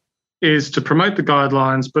Point, is to promote the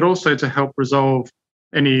guidelines, but also to help resolve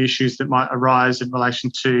any issues that might arise in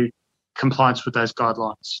relation to compliance with those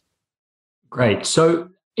guidelines. Great. So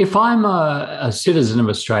if I'm a citizen of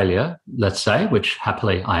Australia, let's say, which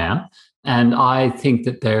happily I am, and I think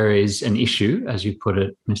that there is an issue, as you put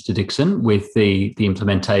it, Mr. Dixon, with the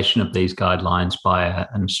implementation of these guidelines by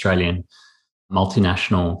an Australian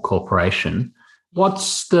multinational corporation,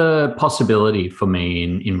 what's the possibility for me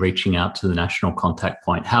in reaching out to the National Contact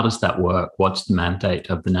Point? How does that work? What's the mandate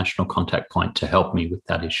of the National Contact Point to help me with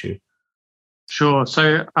that issue? Sure.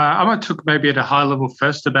 So I might talk maybe at a high level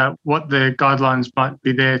first about what the guidelines might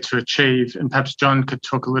be there to achieve, and perhaps John could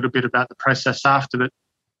talk a little bit about the process after that.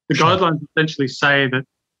 The Sure. guidelines essentially say that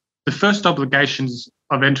the first obligations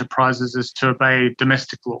of enterprises is to obey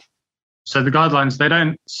domestic law. So the guidelines, they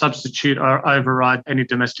don't substitute or override any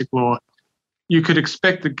domestic law. You could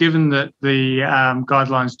expect that given that the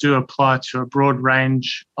guidelines do apply to a broad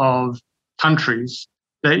range of countries,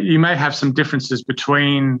 that you may have some differences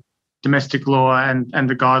between domestic law and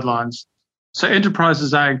the guidelines. So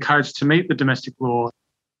enterprises are encouraged to meet the domestic law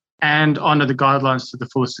and honour the guidelines to the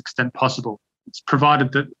fullest extent possible. It's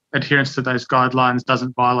provided that adherence to those guidelines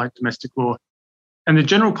doesn't violate domestic law. And the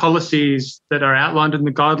general policies that are outlined in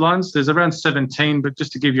the guidelines, there's around 17, but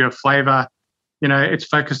just to give you a flavour, it's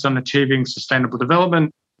focused on achieving sustainable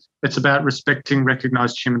development. It's about respecting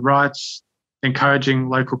recognised human rights, encouraging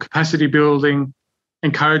local capacity building,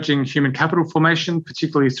 encouraging human capital formation,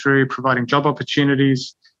 particularly through providing job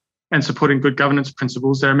opportunities and supporting good governance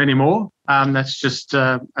principles. There are many more. That's just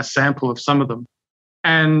a sample of some of them.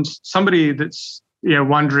 And somebody that's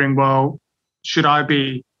wondering, well, should I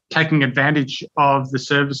be taking advantage of the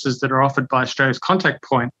services that are offered by Australia's Contact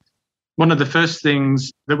Point? One of the first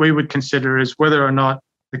things that we would consider is whether or not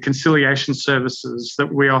the conciliation services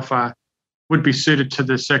that we offer would be suited to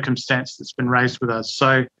the circumstance that's been raised with us.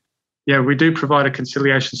 So, we do provide a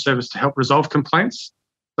conciliation service to help resolve complaints,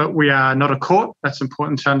 but we are not a court. That's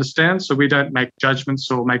important to understand. So we don't make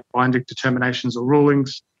judgments or make binding determinations or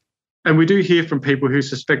rulings. And we do hear from people who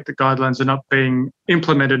suspect that guidelines are not being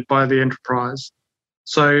implemented by the enterprise.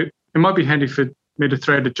 So it might be handy for me to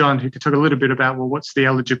throw to John, who could talk a little bit about, well, what's the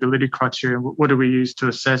eligibility criteria? What do we use to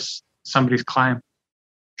assess somebody's claim?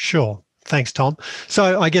 Sure. Thanks, Tom.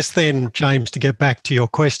 So I guess then, James, to get back to your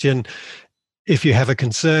question, if you have a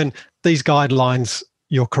concern, these guidelines,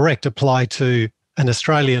 you're correct, apply to an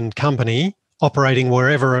Australian company operating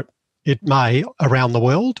wherever it may around the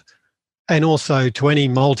world, and also to any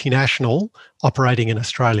multinational operating in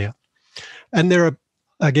Australia. And there are,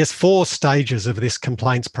 I guess, 4 stages of this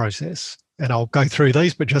complaints process. And I'll go through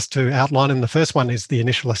these, but just to outline them, the first one is the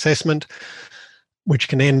initial assessment, which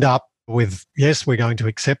can end up with, yes, we're going to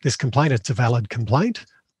accept this complaint, it's a valid complaint.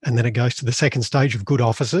 And then it goes to the second stage of good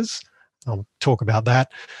offices. I'll talk about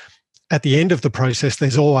that. At the end of the process,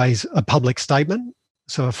 there's always a public statement,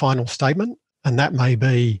 so a final statement, and that may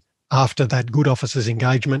be after that good officers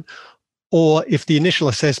engagement, or if the initial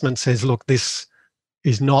assessment says, look, this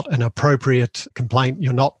is not an appropriate complaint,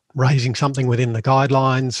 you're not raising something within the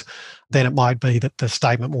guidelines, then it might be that the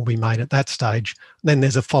statement will be made at that stage. Then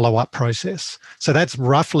there's a follow-up process. So that's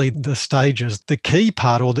roughly the stages. The key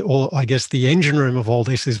part, or I guess the engine room of all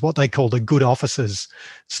this, is what they call the good officers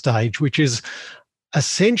stage, which is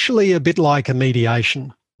essentially a bit like a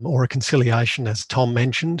mediation or a conciliation, as Tom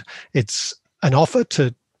mentioned. It's an offer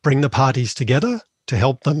to bring the parties together, to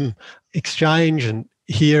help them exchange and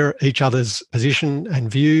hear each other's position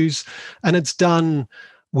and views. And it's done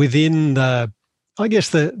within the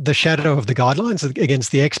shadow of the guidelines,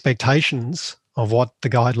 against the expectations of what the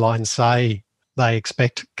guidelines say they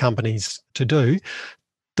expect companies to do.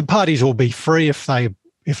 The parties will be free if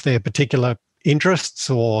their particular interests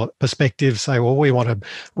or perspectives say, well, we want to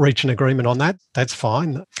reach an agreement on that, that's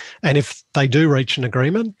fine. And if they do reach an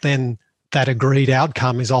agreement, then that agreed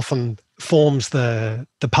outcome forms the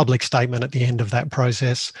public statement at the end of that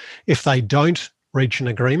process. If they don't reach an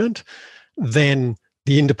agreement, then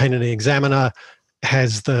the independent examiner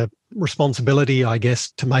has the responsibility, I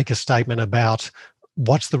guess, to make a statement about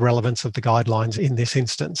what's the relevance of the guidelines in this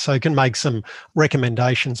instance. So it can make some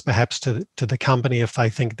recommendations perhaps to the company if they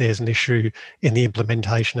think there's an issue in the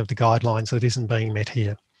implementation of the guidelines that isn't being met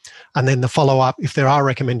here. And then the follow-up, if there are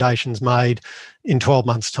recommendations made in 12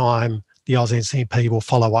 months' time, the AusNCP will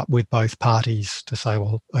follow up with both parties to say,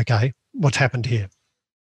 well, okay, what's happened here?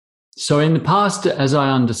 So in the past, as I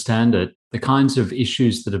understand it, the kinds of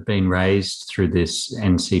issues that have been raised through this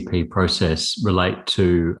NCP process relate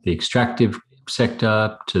to the extractive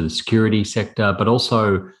sector, to the security sector, but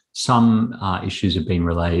also some issues have been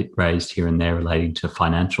raised here and there relating to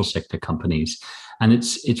financial sector companies. And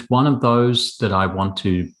it's one of those that I want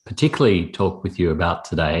to particularly talk with you about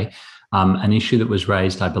today, an issue that was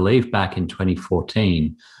raised, I believe, back in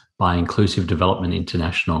 2014 by Inclusive Development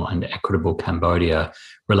International and Equitable Cambodia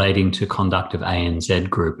relating to conduct of ANZ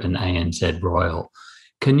Group and ANZ Royal.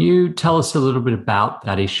 Can you tell us a little bit about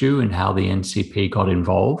that issue and how the NCP got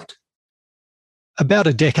involved? About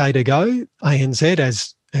a decade ago,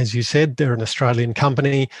 ANZ, as you said, they're an Australian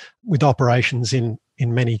company with operations in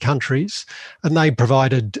many countries, and they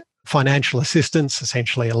provided financial assistance,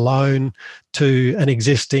 essentially a loan, to an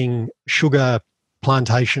existing sugar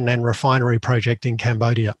plantation and refinery project in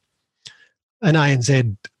Cambodia. And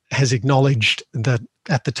ANZ has acknowledged that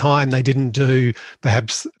at the time they didn't do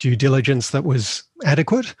perhaps due diligence that was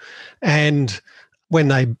adequate. And when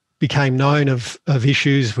they became known of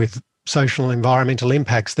issues with social and environmental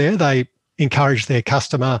impacts there, they encouraged their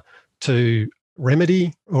customer to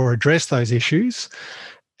remedy or address those issues.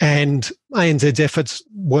 And ANZ's efforts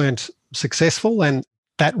weren't successful, and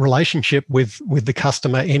that relationship with the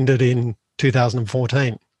customer ended in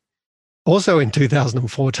 2014. Also in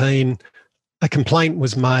 2014, a complaint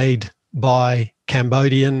was made by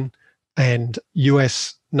Cambodian and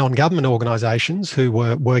US non-government organisations who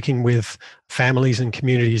were working with families and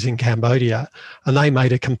communities in Cambodia, and they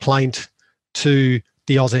made a complaint to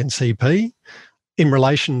the AusNCP in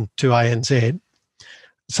relation to ANZ.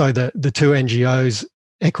 So the two NGOs,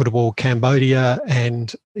 Equitable Cambodia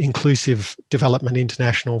and Inclusive Development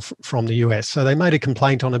International from the US. So they made a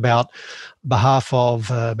complaint on behalf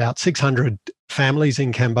of about 600 families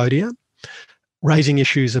in Cambodia, raising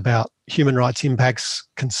issues about human rights impacts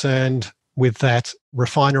concerned with that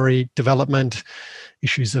refinery development,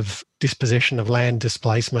 issues of dispossession of land,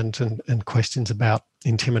 displacement, and questions about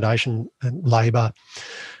intimidation and labour.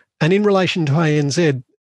 And in relation to ANZ,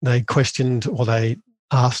 they questioned or they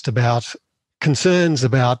asked about concerns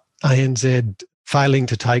about ANZ failing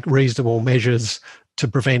to take reasonable measures to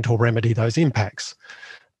prevent or remedy those impacts.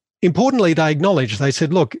 Importantly, they acknowledged, they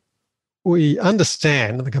said, look, we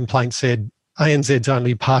understand, the complaint said, ANZ's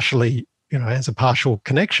only partially, has a partial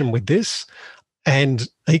connection with this. And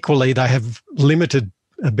equally, they have limited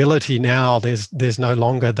ability now. There's no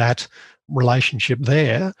longer that relationship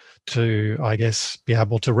there to, I guess, be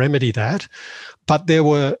able to remedy that. But there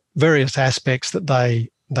were various aspects that they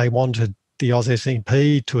wanted the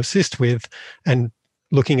AusNCP to assist with, and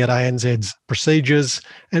looking at ANZ's procedures,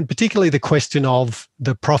 and particularly the question of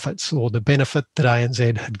the profits or the benefit that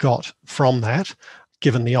ANZ had got from that,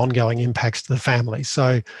 given the ongoing impacts to the family.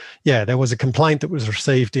 So, yeah, there was a complaint that was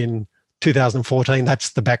received in 2014. That's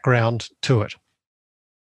the background to it.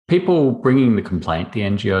 People bringing the complaint, the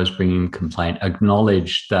NGOs bringing the complaint,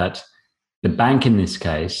 acknowledged that the bank in this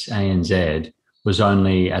case, ANZ, was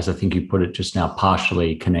only, as I think you put it just now,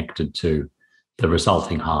 partially connected to the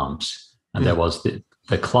resulting harms. And there was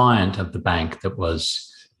the client of the bank that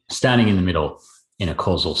was standing in the middle in a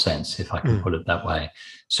causal sense, if I can put it that way.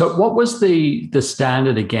 So what was the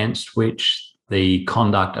standard against which the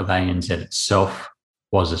conduct of ANZ itself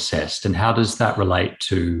was assessed? And how does that relate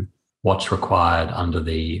to what's required under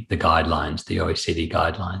the guidelines, the OECD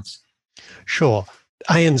guidelines? Sure.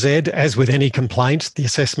 ANZ, as with any complaint, the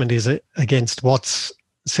assessment is against what's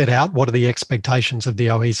set out, what are the expectations of the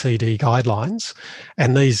OECD guidelines.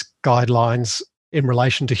 And these guidelines in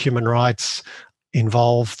relation to human rights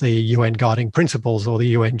involve the UN Guiding Principles, or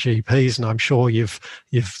the UNGPs, and I'm sure you've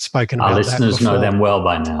spoken about that. Our listeners know them well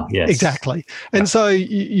by now, yes. Exactly. And so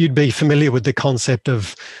you'd be familiar with the concept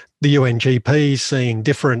of the UNGPs seeing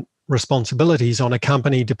different responsibilities on a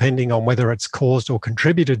company depending on whether it's caused or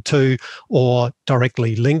contributed to or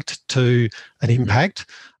directly linked to an impact.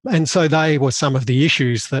 And so they were some of the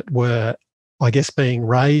issues that were, I guess, being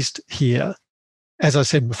raised here. As I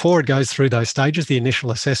said before, it goes through those stages. The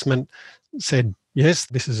initial assessment said, yes,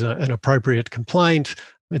 this is an appropriate complaint.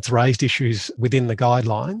 It's raised issues within the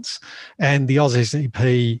guidelines. And the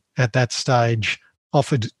AusNCP at that stage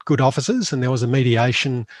offered good offices, and there was a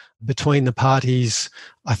mediation between the parties,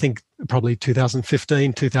 I think probably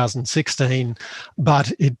 2015, 2016,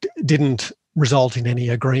 but it didn't result in any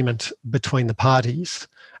agreement between the parties.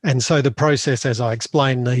 And so the process, as I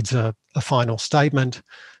explained, needs a final statement.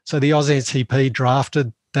 So the AusNCP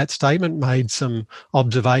drafted that statement, made some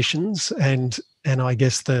observations, and I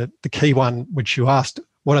guess the key one, which you asked,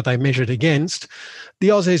 what are they measured against? The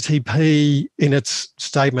AusNCP, in its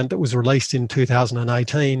statement that was released in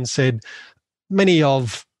 2018, said many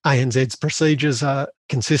of ANZ's procedures are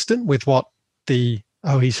consistent with what the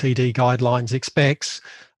OECD guidelines expects,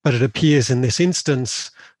 but it appears in this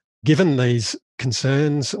instance, given these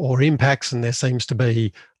concerns or impacts, and there seems to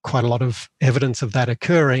be quite a lot of evidence of that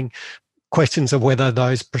occurring, questions of whether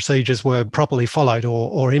those procedures were properly followed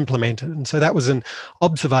or implemented. And so that was an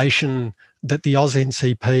observation that the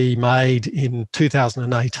AusNCP made in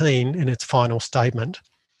 2018 in its final statement.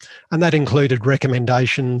 And that included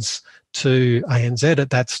recommendations to ANZ at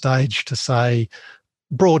that stage to say,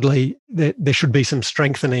 broadly, there should be some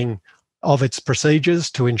strengthening of its procedures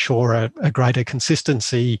to ensure a greater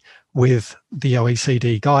consistency with the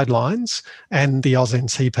OECD guidelines. And the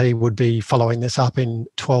AusNCP would be following this up in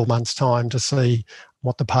 12 months' time to see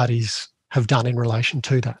what the parties have done in relation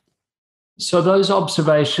to that. So those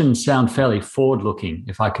observations sound fairly forward-looking,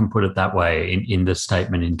 if I can put it that way, in the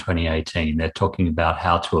statement in 2018. They're talking about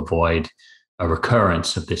how to avoid a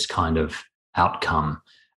recurrence of this kind of outcome.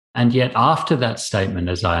 And yet after that statement,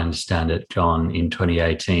 as I understand it, John, in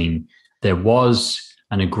 2018, there was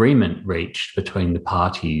an agreement reached between the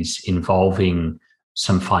parties involving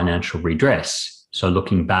some financial redress. So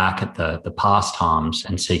looking back at the past harms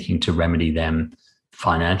and seeking to remedy them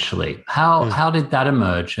financially. How did that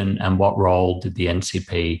emerge, and what role did the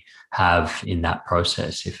NCP have in that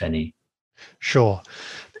process, if any? Sure.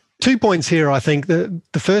 2 points here, I think. The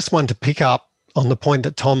first one to pick up on the point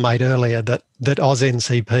that Tom made earlier, that Oz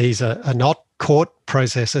NCPs are not court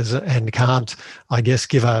processes and can't, I guess,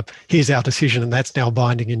 give a here's our decision and that's now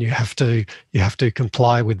binding and you have to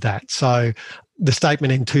comply with that. So the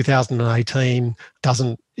statement in 2018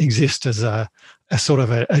 doesn't exist as a sort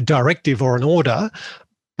of a directive or an order.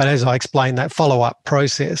 But as I explained, that follow-up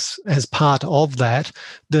process, as part of that,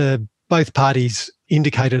 both parties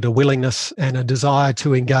indicated a willingness and a desire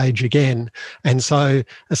to engage again. And so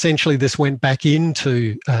essentially this went back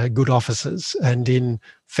into good offices. And in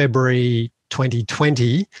February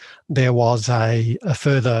 2020, there was a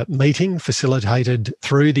further meeting facilitated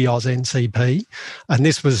through the Oz NCP. And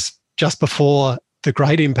this was just before the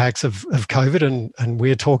great impacts of COVID, and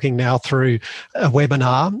we're talking now through a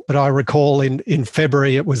webinar. But I recall in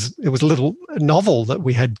February, it was a little novel that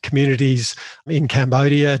we had communities in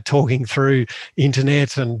Cambodia talking through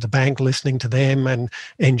internet and the bank listening to them and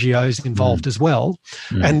NGOs involved as well.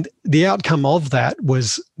 And the outcome of that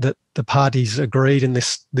was that the parties agreed, and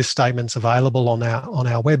this statement's available on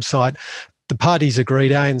our website. The parties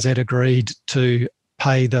agreed, ANZ agreed to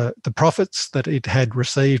pay the profits that it had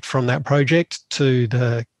received from that project to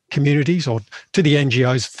the communities or to the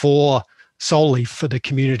NGOs solely for the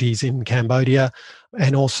communities in Cambodia,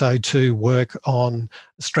 and also to work on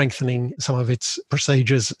strengthening some of its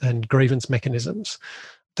procedures and grievance mechanisms.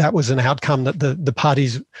 That was an outcome that the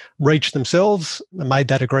parties reached themselves, made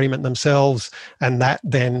that agreement themselves, and that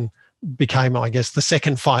then became, I guess, the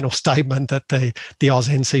second final statement that the Oz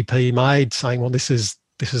NCP made, saying, well, this is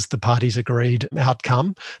the parties' agreed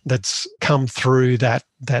outcome that's come through that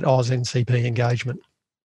Oz NCP engagement.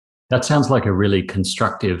 That sounds like a really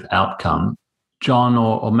constructive outcome. John,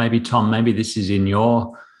 or maybe Tom, maybe this is in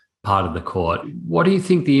your part of the court. What do you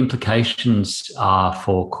think the implications are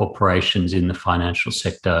for corporations in the financial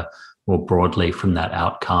sector more broadly from that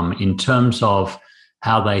outcome, in terms of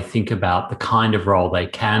how they think about the kind of role they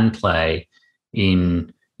can play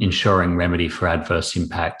in ensuring remedy for adverse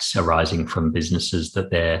impacts arising from businesses that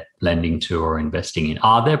they're lending to or investing in?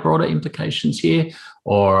 Are there broader implications here,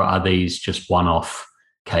 or are these just one-off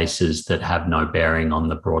cases that have no bearing on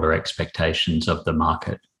the broader expectations of the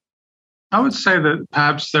market? I would say that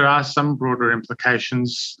perhaps there are some broader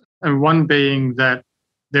implications, and one being that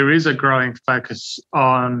there is a growing focus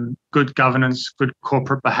on good governance, good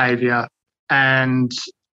corporate behaviour, and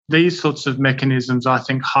these sorts of mechanisms, I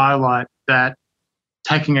think, highlight that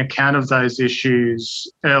taking account of those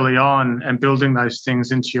issues early on and building those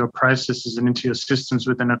things into your processes and into your systems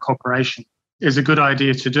within a corporation is a good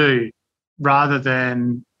idea to do, rather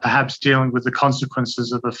than perhaps dealing with the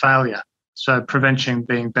consequences of a failure. So prevention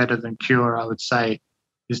being better than cure, I would say,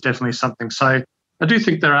 is definitely something. So I do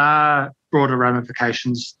think there are broader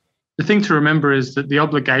ramifications. The thing to remember is that the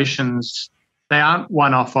obligations, they aren't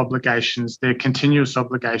one-off obligations, they're continuous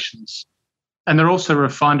obligations. And they're also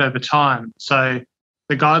refined over time. So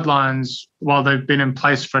the guidelines, while they've been in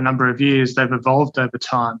place for a number of years, they've evolved over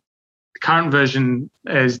time. The current version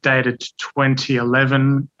is dated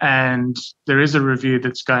 2011, and there is a review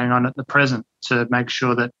that's going on at the present to make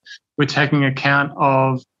sure that we're taking account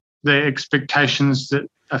of the expectations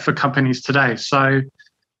that are for companies today. So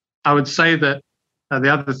I would say that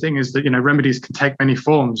the other thing is that, remedies can take many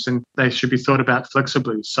forms and they should be thought about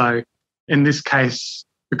flexibly. So in this case,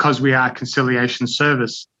 because we are a conciliation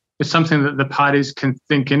service, it's something that the parties can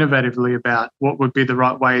think innovatively about what would be the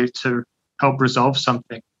right way to help resolve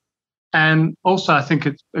something. And also, I think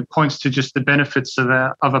it points to just the benefits of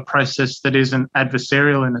a process that isn't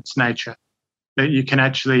adversarial in its nature, that you can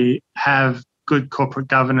actually have good corporate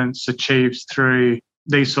governance achieved through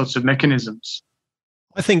these sorts of mechanisms.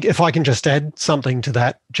 I think if I can just add something to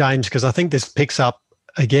that, James, because I think this picks up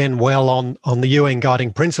again well on the UN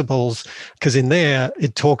guiding principles, because in there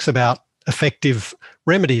it talks about effective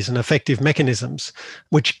remedies and effective mechanisms,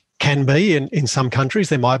 which can be in some countries.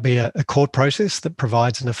 There might be a court process that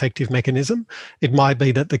provides an effective mechanism. It might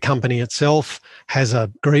be that the company itself has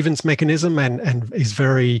a grievance mechanism and is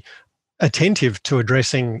very attentive to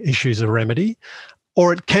addressing issues of remedy.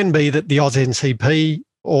 Or it can be that the Oz NCP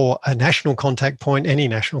or a national contact point, any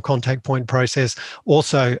national contact point process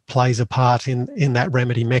also plays a part in that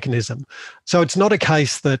remedy mechanism. So it's not a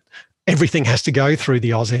case that everything has to go through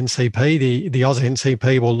the AusNCP. The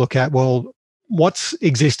AusNCP will look at, well, what's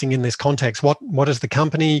existing in this context? What is the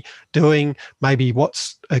company doing? Maybe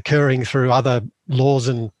what's occurring through other laws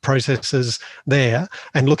and processes there,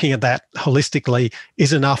 and looking at that holistically,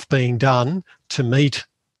 is enough being done to meet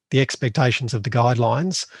the expectations of the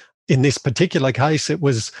guidelines? In this particular case, it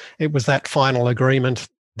was that final agreement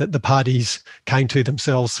that the parties came to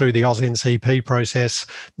themselves through the AusNCP process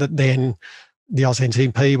that then the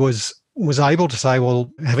AusNCP was able to say, well,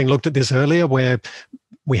 having looked at this earlier where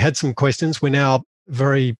we had some questions, we're now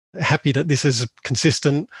very happy that this is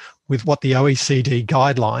consistent with what the OECD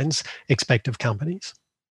guidelines expect of companies.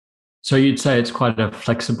 So you'd say it's quite a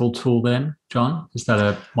flexible tool then, John? Is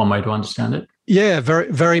that one way to understand it? Yeah, very,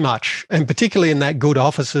 very much. And particularly in that good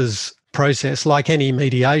offices process, like any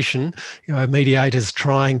mediation, mediators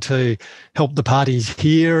trying to help the parties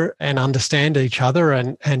hear and understand each other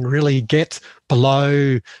and really get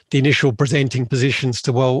below the initial presenting positions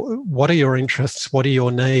to, well, what are your interests? What are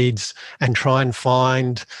your needs? And try and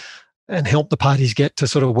find and help the parties get to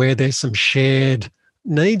sort of where there's some shared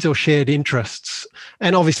needs or shared interests.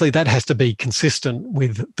 And obviously that has to be consistent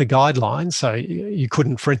with the guidelines. So you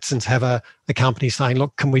couldn't, for instance, have a company saying,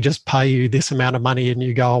 look, can we just pay you this amount of money and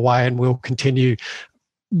you go away and we'll continue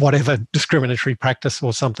whatever discriminatory practice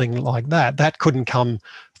or something like that. That couldn't come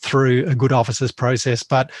through a good officers process.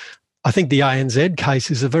 But I think the ANZ case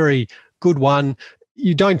is a very good one.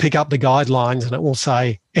 You don't pick up the guidelines and it will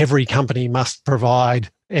say every company must provide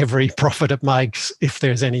every profit it makes if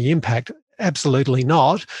there's any impact. Absolutely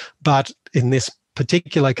not. But in this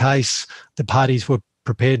particular case, the parties were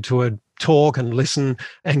prepared to talk and listen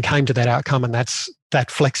and came to that outcome. And that's that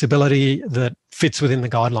flexibility that fits within the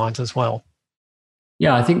guidelines as well.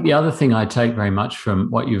 Yeah, I think the other thing I take very much from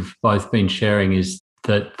what you've both been sharing is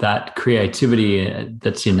that creativity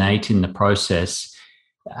that's innate in the process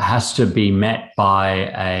has to be met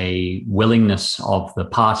by a willingness of the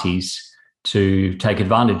parties to take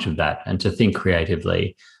advantage of that and to think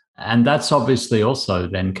creatively. And that's obviously also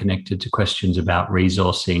then connected to questions about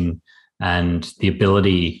resourcing and the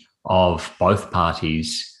ability of both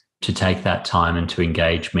parties to take that time and to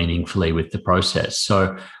engage meaningfully with the process.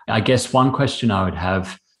 So I guess one question I would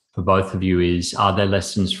have for both of you is, are there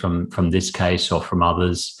lessons from this case or from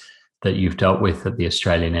others that you've dealt with at the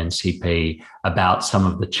Australian NCP about some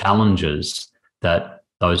of the challenges that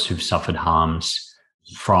those who've suffered harms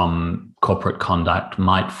from corporate conduct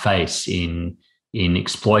might face in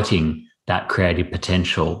exploiting that creative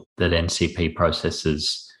potential that NCP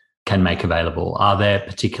processes can make available? Are there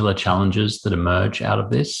particular challenges that emerge out of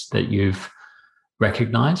this that you've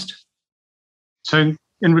recognised? So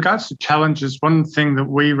in regards to challenges, one thing that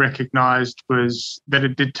we recognised was that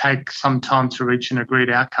it did take some time to reach an agreed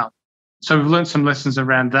outcome. So we've learned some lessons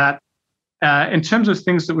around that. In terms of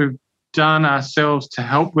things that we've done ourselves to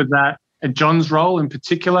help with that, John's role in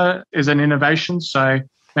particular is an innovation. So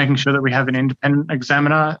making sure that we have an independent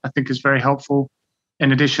examiner, I think, is very helpful.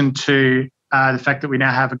 In addition to the fact that we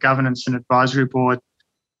now have a governance and advisory board,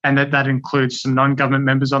 and that includes some non-government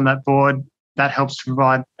members on that board, that helps to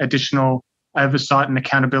provide additional oversight and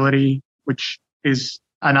accountability, which is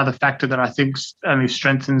another factor that I think only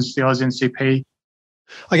strengthens the AusNCP.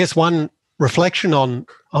 I guess one reflection on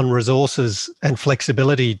resources and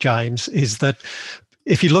flexibility, James, is that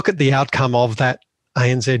if you look at the outcome of that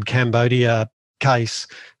ANZ Cambodia case,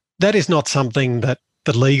 that is not something that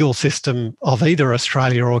the legal system of either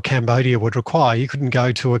Australia or Cambodia would require. You couldn't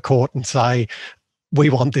go to a court and say, we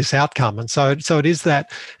want this outcome. And so it is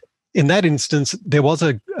that in that instance, there was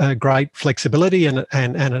a great flexibility and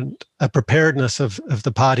a preparedness of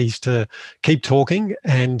the parties to keep talking.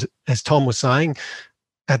 And as Tom was saying,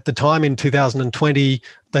 at the time in 2020,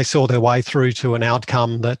 they saw their way through to an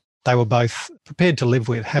outcome that they were both prepared to live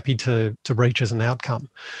with, happy to reach as an outcome.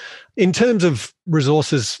 In terms of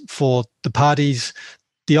resources for the parties,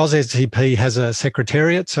 the AusNCP has a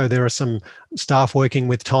secretariat, so there are some staff working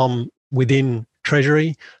with Tom within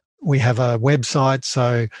Treasury. We have a website,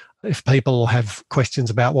 so if people have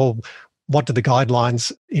questions about, well, what do the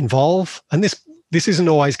guidelines involve? And this isn't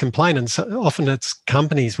always complainants. Often it's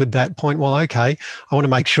companies with that point. Well, okay, I want to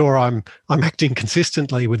make sure I'm acting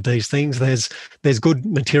consistently with these things. There's good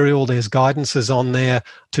material. There's guidances on there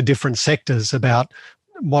to different sectors about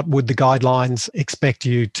what would the guidelines expect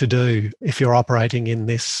you to do if you're operating in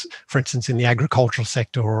this, for instance, in the agricultural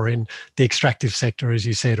sector or in the extractive sector, as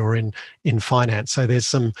you said, or in finance. So there's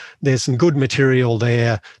some good material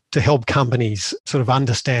there to help companies sort of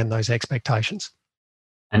understand those expectations.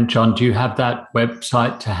 And John, do you have that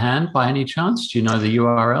website to hand by any chance? Do you know the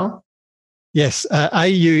URL? Yes, ausncp.gov.au.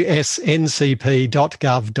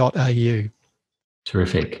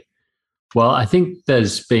 Terrific. Well, I think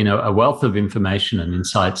there's been a wealth of information and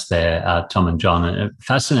insights there, Tom and John, a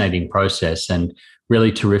fascinating process, and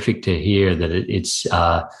really terrific to hear that it's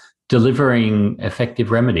delivering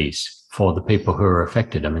effective remedies for the people who are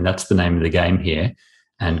affected. I mean, that's the name of the game here,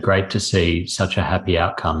 and great to see such a happy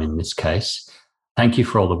outcome in this case. Thank you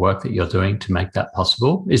for all the work that you're doing to make that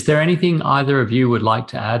possible. Is there anything either of you would like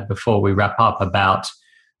to add before we wrap up about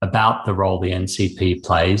the role the NCP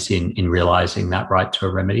plays in realising that right to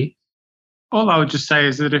a remedy? All I would just say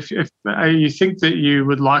is that if you think that you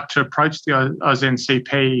would like to approach the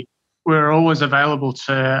AusNCP, we're always available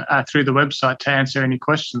to through the website to answer any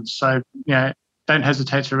questions. So, don't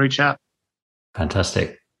hesitate to reach out.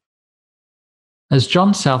 Fantastic. As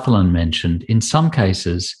John Southland mentioned, in some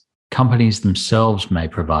cases, companies themselves may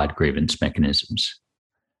provide grievance mechanisms.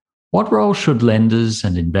 What role should lenders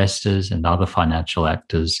and investors and other financial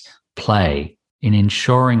actors play in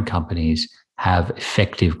ensuring companies have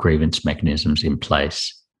effective grievance mechanisms in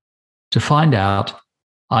place? To find out,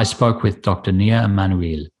 I spoke with Dr. Nia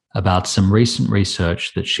Emanuel about some recent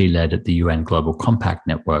research that she led at the UN Global Compact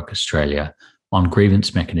Network Australia on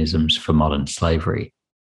grievance mechanisms for modern slavery.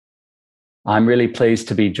 I'm really pleased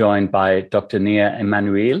to be joined by Dr. Nia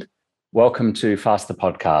Emanuel. Welcome to Fast the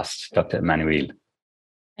Podcast, Dr. Emanuel.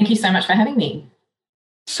 Thank you so much for having me.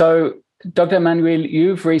 So, Dr. Emanuel,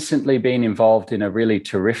 you've recently been involved in a really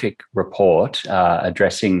terrific report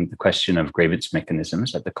addressing the question of grievance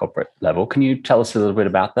mechanisms at the corporate level. Can you tell us a little bit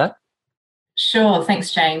about that? Sure.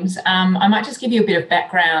 Thanks, James. I might just give you a bit of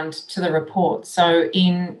background to the report. So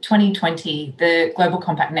in 2020, the Global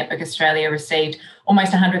Compact Network Australia received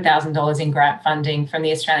almost $100,000 in grant funding from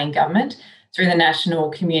the Australian government through the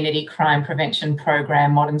National Community Crime Prevention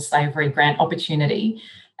Program Modern Slavery Grant Opportunity.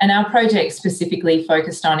 And our project specifically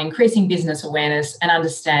focused on increasing business awareness and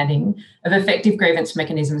understanding of effective grievance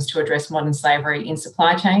mechanisms to address modern slavery in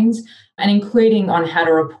supply chains, and including on how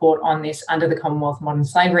to report on this under the Commonwealth Modern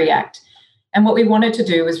Slavery Act. And what we wanted to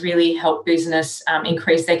do was really help business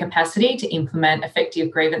increase their capacity to implement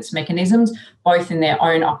effective grievance mechanisms, both in their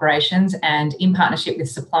own operations and in partnership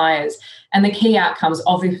with suppliers. And the key outcomes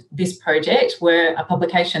of this project were a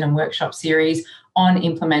publication and workshop series on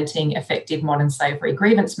implementing effective modern slavery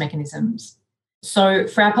grievance mechanisms. So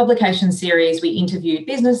for our publication series, we interviewed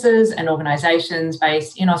businesses and organisations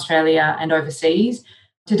based in Australia and overseas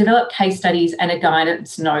to develop case studies and a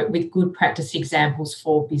guidance note with good practice examples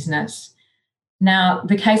for business. Now,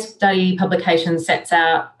 the case study publication sets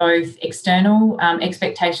out both external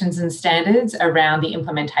expectations and standards around the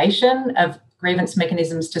implementation of grievance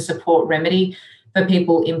mechanisms to support remedy for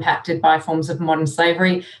people impacted by forms of modern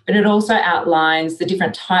slavery, but it also outlines the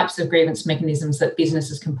different types of grievance mechanisms that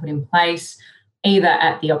businesses can put in place, either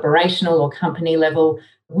at the operational or company level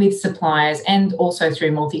with suppliers, and also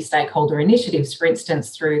through multi-stakeholder initiatives, for instance,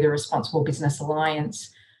 through the Responsible Business Alliance.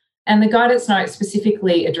 And the guidance note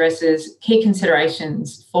specifically addresses key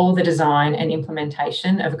considerations for the design and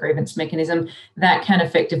implementation of a grievance mechanism that can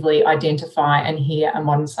effectively identify and hear a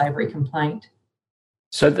modern slavery complaint.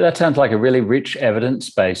 So that sounds like a really rich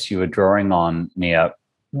evidence base you were drawing on, Nia.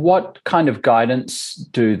 What kind of guidance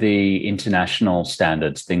do the international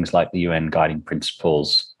standards, things like the UN Guiding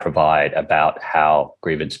Principles, provide about how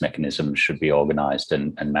grievance mechanisms should be organised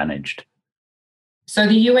and managed? So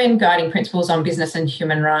the UN Guiding Principles on Business and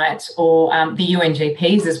Human Rights, or the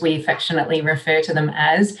UNGPs, as we affectionately refer to them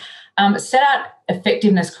as, set out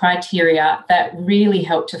effectiveness criteria that really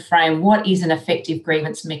help to frame what is an effective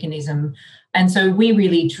grievance mechanism. And so we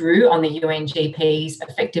really drew on the UNGP's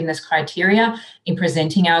effectiveness criteria in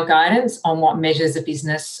presenting our guidance on what measures a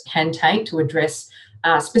business can take to address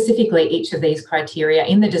specifically each of these criteria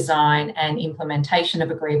in the design and implementation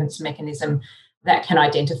of a grievance mechanism that can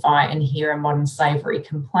identify and hear a modern slavery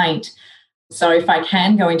complaint. So if I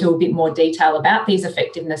can go into a bit more detail about these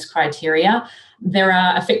effectiveness criteria, there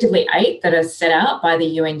are effectively 8 that are set out by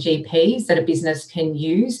the UNGPs that a business can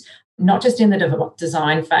use, not just in the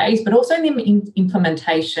design phase, but also in the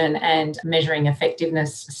implementation and measuring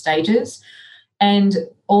effectiveness stages. And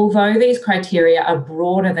although these criteria are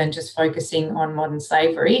broader than just focusing on modern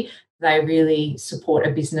slavery, they really support a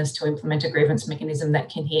business to implement a grievance mechanism that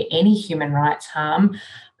can hear any human rights harm.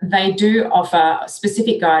 They do offer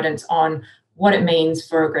specific guidance on what it means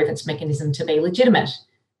for a grievance mechanism to be legitimate,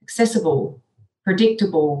 accessible,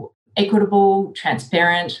 predictable, equitable,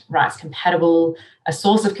 transparent, rights compatible, a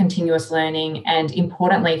source of continuous learning, and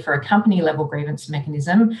importantly for a company level grievance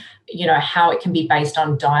mechanism, how it can be based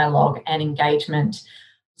on dialogue and engagement.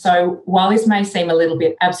 So while this may seem a little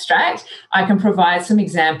bit abstract, I can provide some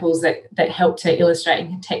examples that help to illustrate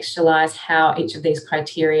and contextualise how each of these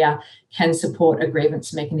criteria can support a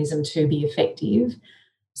grievance mechanism to be effective.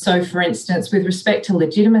 So, for instance, with respect to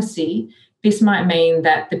legitimacy, this might mean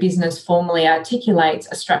that the business formally articulates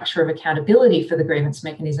a structure of accountability for the grievance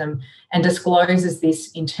mechanism and discloses this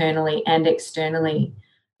internally and externally.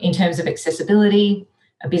 In terms of accessibility,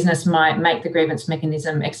 a business might make the grievance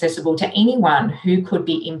mechanism accessible to anyone who could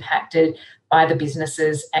be impacted by the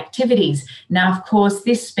business's activities. Now, of course,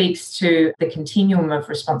 this speaks to the continuum of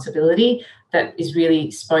responsibility that is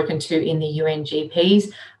really spoken to in the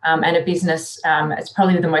UNGPs. And a business, it's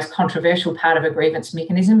probably the most controversial part of a grievance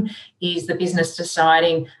mechanism, is the business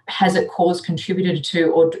deciding, has it caused, contributed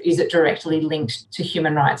to, or is it directly linked to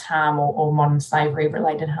human rights harm or modern slavery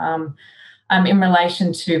related harm? In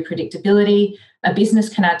relation to predictability, a business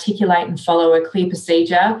can articulate and follow a clear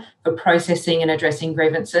procedure for processing and addressing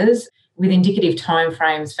grievances with indicative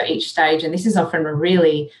timeframes for each stage. And this is often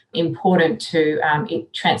really important to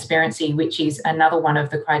transparency, which is another one of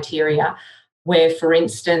the criteria, where, for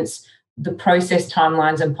instance, the process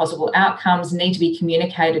timelines and possible outcomes need to be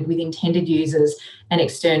communicated with intended users and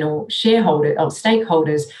external shareholders or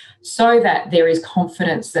stakeholders so that there is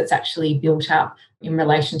confidence that's actually built up in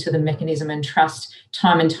relation to the mechanism, and trust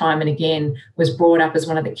time and again was brought up as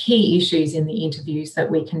one of the key issues in the interviews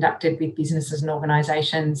that we conducted with businesses and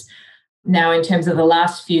organisations. Now, in terms of the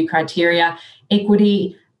last few criteria,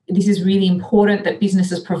 equity, this is really important that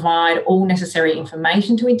businesses provide all necessary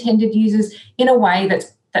information to intended users in a way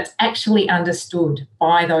that's actually understood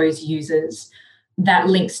by those users. That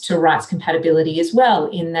links to rights compatibility as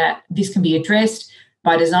well, in that this can be addressed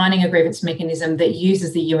by designing a grievance mechanism that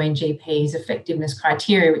uses the UNGP's effectiveness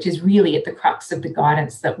criteria, which is really at the crux of the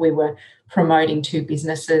guidance that we were promoting to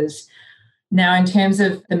businesses. Now, in terms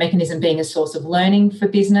of the mechanism being a source of learning for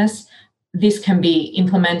business, this can be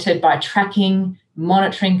implemented by tracking,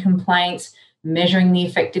 monitoring complaints, measuring the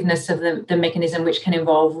effectiveness of the mechanism, which can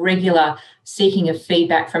involve regular seeking of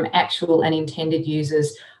feedback from actual and intended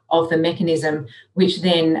users of the mechanism, which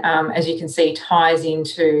then, as you can see, ties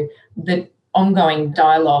into the ongoing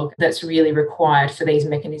dialogue that's really required for these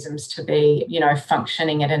mechanisms to be,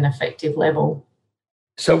 functioning at an effective level.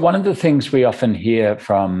 So one of the things we often hear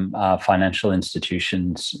from financial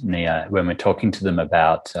institutions, Nia, when we're talking to them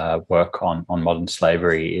about work on modern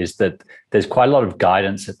slavery, is that there's quite a lot of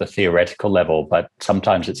guidance at the theoretical level, but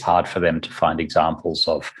sometimes it's hard for them to find examples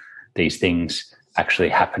of these things actually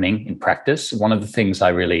happening in practice. One of the things I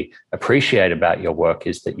really appreciate about your work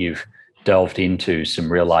is that you've delved into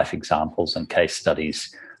some real-life examples and case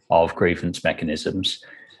studies of grievance mechanisms.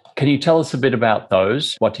 Can you tell us a bit about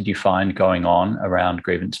those? What did you find going on around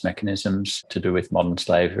grievance mechanisms to do with modern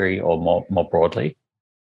slavery, or more broadly?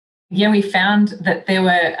 Yeah, we found that there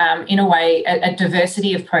were, in a way, a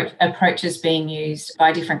diversity of approaches being used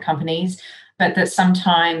by different companies, but that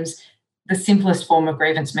sometimes the simplest form of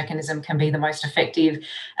grievance mechanism can be the most effective.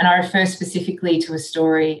 And I refer specifically to a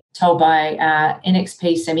story told by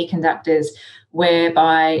NXP Semiconductors,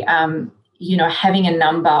 whereby having a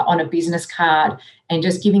number on a business card and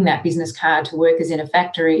just giving that business card to workers in a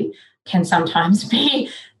factory can sometimes be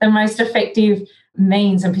the most effective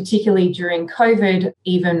means, and particularly during COVID,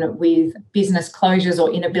 even with business closures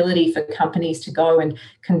or inability for companies to go and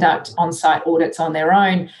conduct on-site audits on their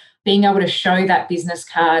own, being able to show that business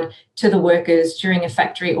card to the workers during a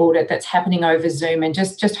factory audit that's happening over Zoom, and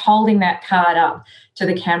just holding that card up to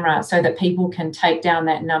the camera so that people can take down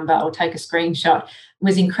that number or take a screenshot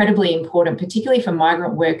was incredibly important, particularly for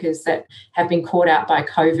migrant workers that have been caught out by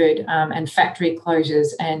COVID and factory closures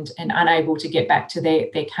and unable to get back to their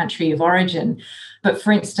country of origin. But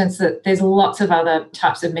for instance, there's lots of other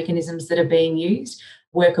types of mechanisms that are being used: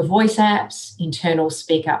 worker voice apps, internal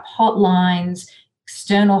speak up hotlines,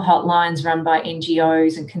 external hotlines run by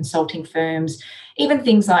NGOs and consulting firms, even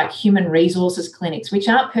things like human resources clinics, which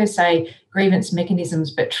aren't per se grievance mechanisms,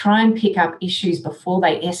 but try and pick up issues before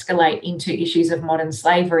they escalate into issues of modern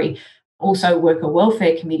slavery. Also, worker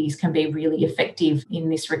welfare committees can be really effective in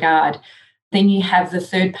this regard. Then you have the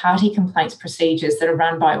third-party complaints procedures that are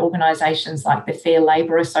run by organisations like the Fair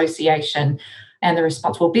Labor Association, and the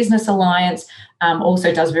Responsible Business Alliance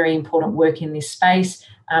also does very important work in this space.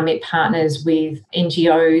 It partners with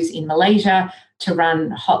NGOs in Malaysia to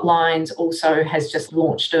run hotlines, also has just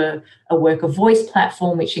launched a worker voice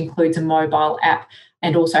platform, which includes a mobile app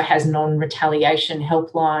and also has non-retaliation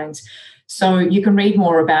helplines. So you can read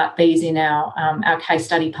more about these in our case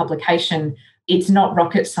study publication. It's not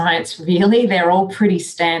rocket science, really. They're all pretty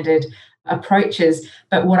standard approaches.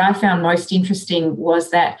 But what I found most interesting was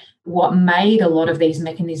that what made a lot of these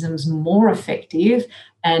mechanisms more effective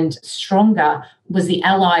and stronger was the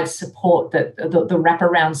allied support, the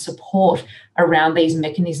wraparound support around these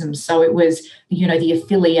mechanisms. So it was, the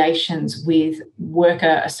affiliations with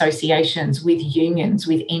worker associations, with unions,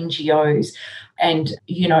 with NGOs, and,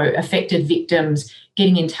 affected victims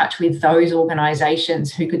getting in touch with those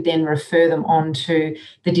organisations who could then refer them on to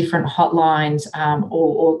the different hotlines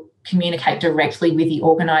or communicate directly with the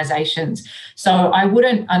organisations. So I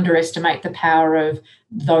wouldn't underestimate the power of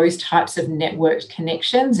those types of networked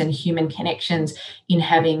connections and human connections in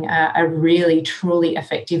having a really, truly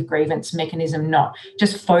effective grievance mechanism, not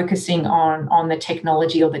just focusing on the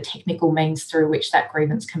technology or the technical means through which that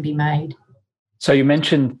grievance can be made. So you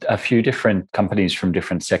mentioned a few different companies from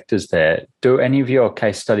different sectors there. Do any of your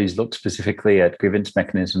case studies look specifically at grievance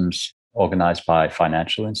mechanisms organised by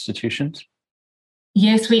financial institutions?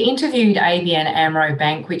 Yes, we interviewed ABN AMRO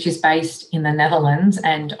Bank, which is based in the Netherlands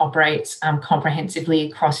and operates comprehensively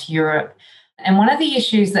across Europe. And one of the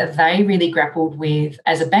issues that they really grappled with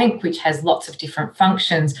as a bank, which has lots of different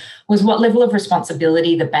functions, was what level of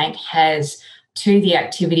responsibility the bank has to the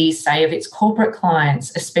activities, say, of its corporate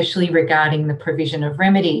clients, especially regarding the provision of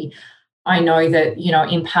remedy. I know that,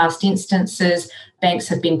 in past instances, banks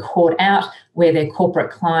have been caught out where their corporate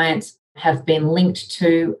clients have been linked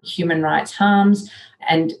to human rights harms.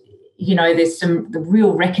 And, there's the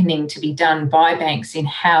real reckoning to be done by banks in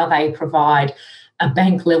how they provide a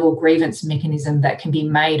bank level grievance mechanism that can be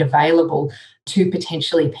made available to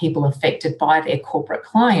potentially people affected by their corporate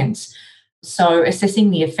clients. So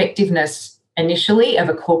assessing the effectiveness initially of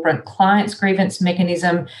a corporate client's grievance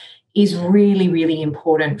mechanism is really, really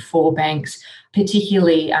important for banks,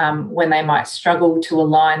 particularly when they might struggle to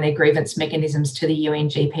align their grievance mechanisms to the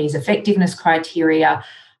UNGP's effectiveness criteria.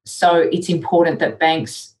 So it's important that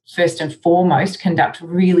banks, first and foremost, conduct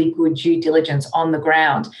really good due diligence on the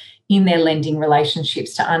ground in their lending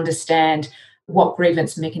relationships to understand what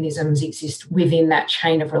grievance mechanisms exist within that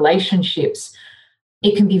chain of relationships.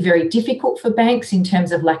 It can be very difficult for banks in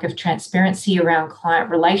terms of lack of transparency around client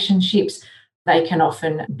relationships. They can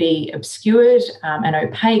often be obscured and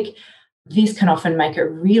opaque. This can often make it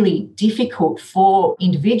really difficult for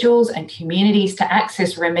individuals and communities to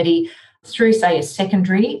access remedy through, say, a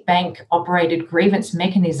secondary bank-operated grievance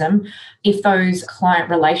mechanism if those client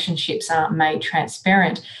relationships aren't made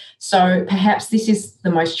transparent. So perhaps this is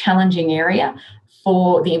the most challenging area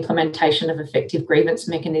for the implementation of effective grievance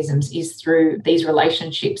mechanisms, is through these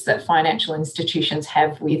relationships that financial institutions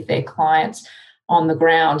have with their clients on the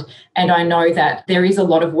ground. And I know that there is a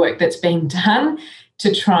lot of work that's being done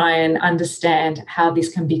to try and understand how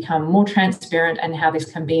this can become more transparent and how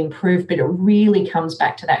this can be improved. But it really comes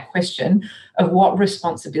back to that question of what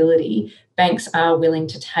responsibility banks are willing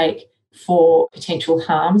to take for potential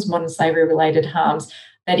harms, modern slavery related harms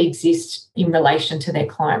that exist in relation to their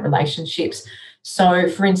client relationships. So,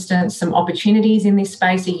 for instance, some opportunities in this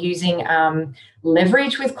space are using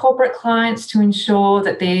leverage with corporate clients to ensure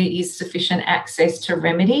that there is sufficient access to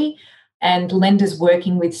remedy, and lenders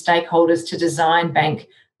working with stakeholders to design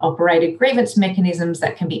bank-operated grievance mechanisms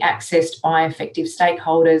that can be accessed by effective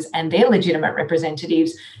stakeholders and their legitimate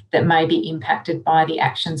representatives that may be impacted by the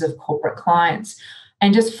actions of corporate clients.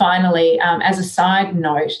 And just finally, as a side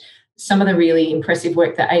note, some of the really impressive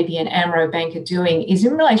work that ABN AMRO Bank are doing is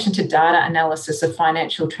in relation to data analysis of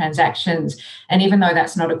financial transactions. And even though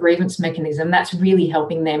that's not a grievance mechanism, that's really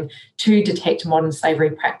helping them to detect modern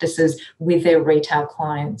slavery practices with their retail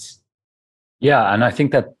clients. Yeah, and I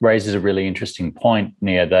think that raises a really interesting point,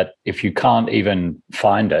 Nia, that if you can't even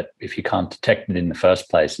find it, if you can't detect it in the first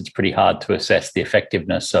place, it's pretty hard to assess the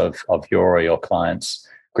effectiveness of your or your client's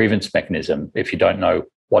grievance mechanism if you don't know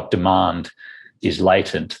what demand is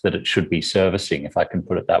latent that it should be servicing, if I can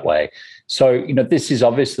put it that way. So, this is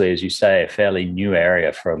obviously, as you say, a fairly new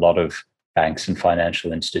area for a lot of banks and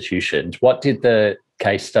financial institutions. What did the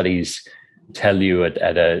case studies tell you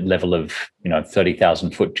at a level of,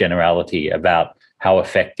 30,000-foot generality about how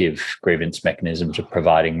effective grievance mechanisms are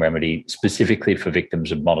providing remedy specifically for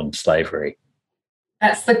victims of modern slavery?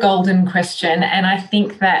 That's the golden question. And I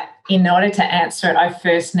think that in order to answer it, I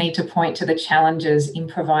first need to point to the challenges in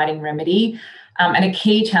providing remedy. And a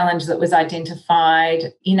key challenge that was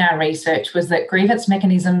identified in our research was that grievance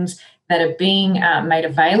mechanisms that are being made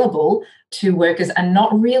available to workers are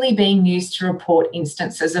not really being used to report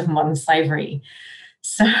instances of modern slavery.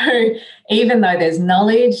 So even though there's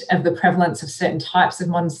knowledge of the prevalence of certain types of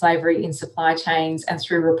modern slavery in supply chains and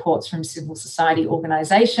through reports from civil society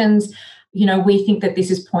organisations, we think that this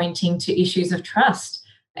is pointing to issues of trust,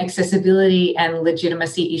 accessibility and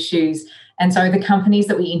legitimacy issues. And so the companies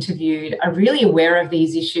that we interviewed are really aware of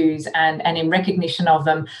these issues and in recognition of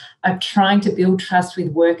them are trying to build trust with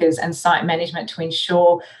workers and site management to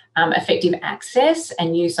ensure effective access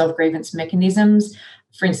and use of grievance mechanisms.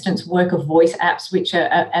 For instance, worker voice apps, which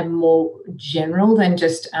are more general than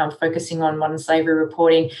just focusing on modern slavery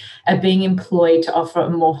reporting, are being employed to offer a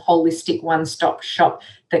more holistic one-stop shop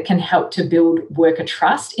that can help to build worker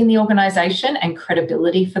trust in the organisation and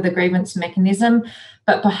credibility for the grievance mechanism.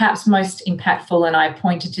 But perhaps most impactful, and I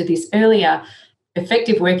pointed to this earlier,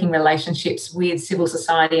 effective working relationships with civil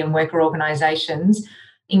society and worker organisations,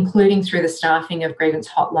 including through the staffing of grievance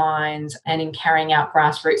hotlines and in carrying out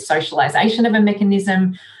grassroots socialisation of a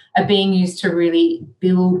mechanism, are being used to really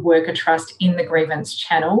build worker trust in the grievance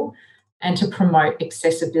channel and to promote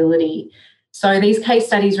accessibility. So these case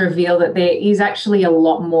studies reveal that there is actually a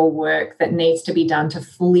lot more work that needs to be done to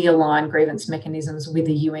fully align grievance mechanisms with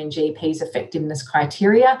the UNGP's effectiveness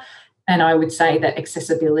criteria. And I would say that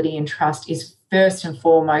accessibility and trust is first and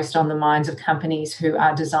foremost on the minds of companies who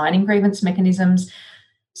are designing grievance mechanisms.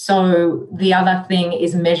 So the other thing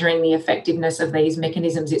is measuring the effectiveness of these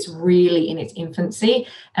mechanisms. It's really in its infancy.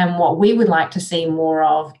 And what we would like to see more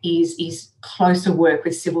of is closer work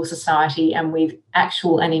with civil society and with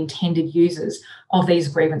actual and intended users of these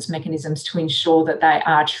grievance mechanisms to ensure that they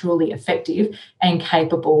are truly effective and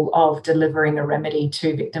capable of delivering a remedy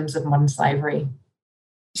to victims of modern slavery.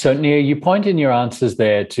 So, Nia, you point in your answers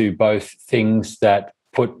there to both things that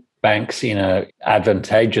put banks in an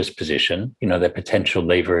advantageous position, their potential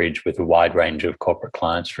leverage with a wide range of corporate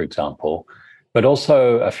clients, for example, but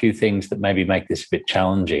also a few things that maybe make this a bit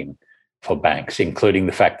challenging for banks, including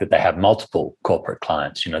the fact that they have multiple corporate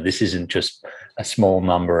clients. This isn't just a small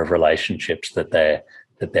number of relationships that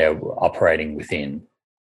they're operating within.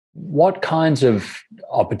 What kinds of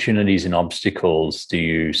opportunities and obstacles do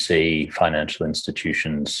you see financial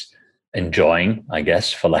institutions enjoying, I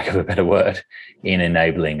guess, for lack of a better word, in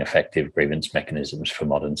enabling effective grievance mechanisms for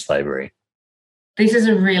modern slavery? This is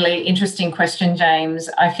a really interesting question, James.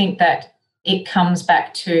 I think that it comes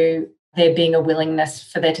back to there being a willingness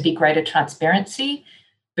for there to be greater transparency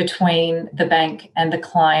between the bank and the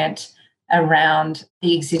client around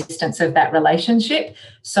the existence of that relationship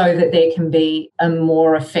so that there can be a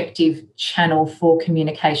more effective channel for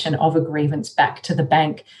communication of a grievance back to the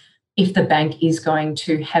bank if the bank is going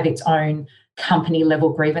to have its own company-level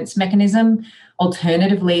grievance mechanism.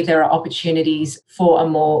 Alternatively, there are opportunities for a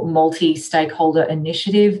more multi-stakeholder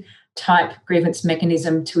initiative type grievance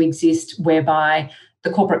mechanism to exist whereby the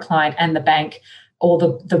corporate client and the bank or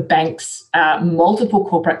the bank's multiple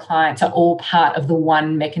corporate clients are all part of the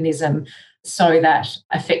one mechanism so that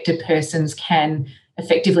affected persons can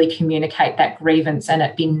effectively communicate that grievance and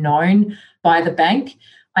it be known by the bank.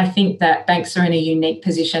 I think that banks are in a unique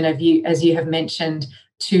position, as you have mentioned,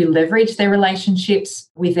 to leverage their relationships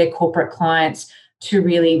with their corporate clients to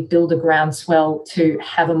really build a groundswell to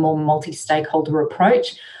have a more multi-stakeholder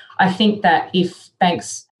approach. I think that if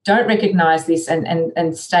banks don't recognise this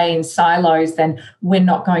and stay in silos, then we're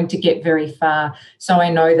not going to get very far. So I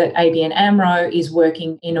know that ABN AMRO is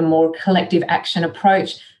working in a more collective action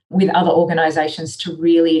approach with other organisations to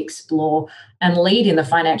really explore and lead in the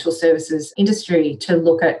financial services industry to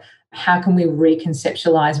look at how can we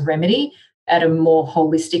reconceptualise remedy at a more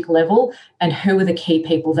holistic level and who are the key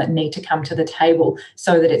people that need to come to the table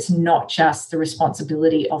so that it's not just the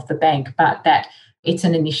responsibility of the bank, but that it's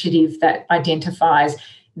an initiative that identifies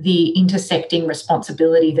the intersecting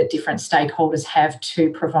responsibility that different stakeholders have to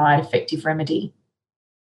provide effective remedy.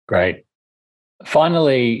 Great.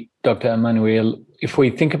 Finally, Dr. Emmanuel, if we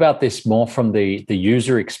think about this more from the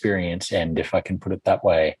user experience end, if I can put it that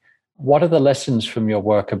way, what are the lessons from your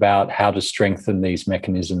work about how to strengthen these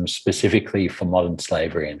mechanisms specifically for modern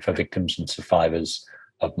slavery and for victims and survivors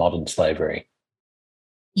of modern slavery?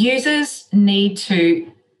 Users need to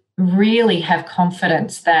really have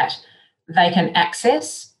confidence that they can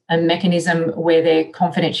access a mechanism where their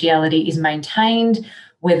confidentiality is maintained,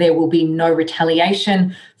 where there will be no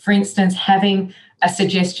retaliation. For instance, having a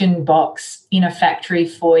suggestion box in a factory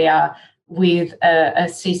foyer with a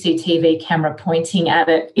CCTV camera pointing at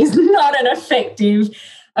it is not an effective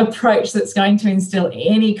approach that's going to instill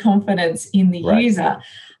any confidence in the user.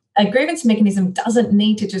 A grievance mechanism doesn't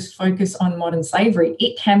need to just focus on modern slavery.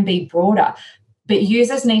 It can be broader. But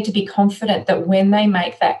users need to be confident that when they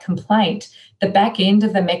make that complaint, the back end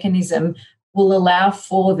of the mechanism will allow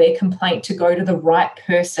for their complaint to go to the right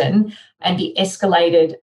person and be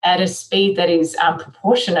escalated at a speed that is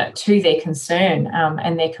proportionate to their concern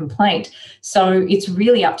and their complaint. So it's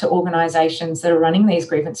really up to organisations that are running these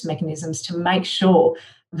grievance mechanisms to make sure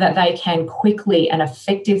that they can quickly and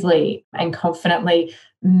effectively and confidently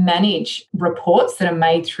manage reports that are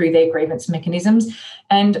made through their grievance mechanisms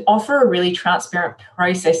and offer a really transparent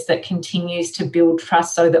process that continues to build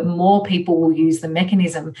trust so that more people will use the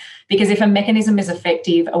mechanism. Because if a mechanism is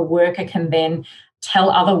effective, a worker can then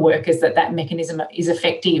tell other workers that that mechanism is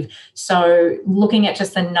effective. So looking at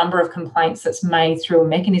just the number of complaints that's made through a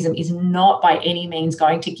mechanism is not by any means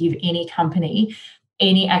going to give any company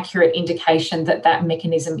any accurate indication that that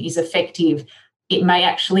mechanism is effective. It may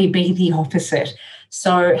actually be the opposite.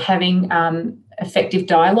 So having effective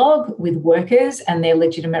dialogue with workers and their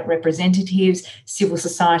legitimate representatives, civil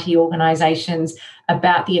society organisations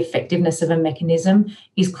about the effectiveness of a mechanism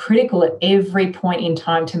is critical at every point in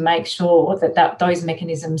time to make sure that those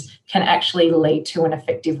mechanisms can actually lead to an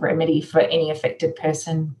effective remedy for any affected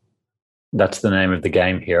person. That's the name of the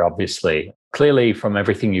game here, obviously. Clearly, from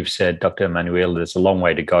everything you've said, Dr. Emanuel, there's a long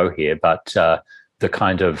way to go here, but the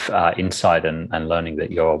kind of insight and learning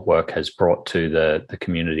that your work has brought to the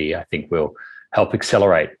community, I think will help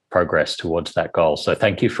accelerate progress towards that goal. So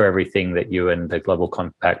thank you for everything that you and the Global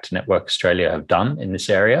Compact Network Australia have done in this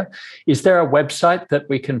area. Is there a website that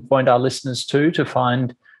we can point our listeners to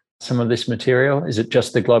find some of this material? Is it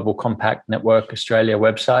just the Global Compact Network Australia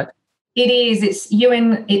website? It is. It's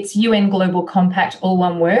UN Global Compact, all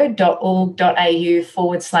one word,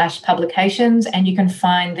 .org.au/publications. And you can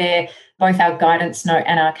find there both our guidance note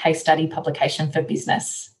and our case study publication for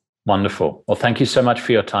business. Wonderful. Well, thank you so much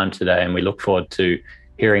for your time today. And we look forward to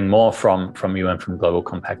hearing more from you and from Global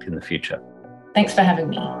Compact in the future. Thanks for having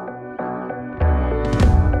me.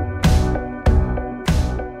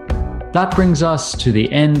 That brings us to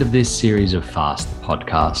the end of this series of FAST, the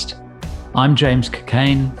podcast. I'm James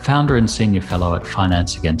Cockayne, founder and senior fellow at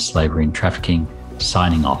Finance Against Slavery and Trafficking,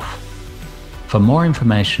 signing off. For more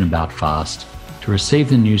information about FAST, to receive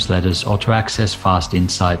the newsletters or to access FAST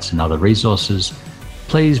insights and other resources,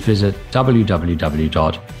 please visit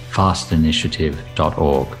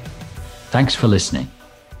www.fastinitiative.org. Thanks for listening.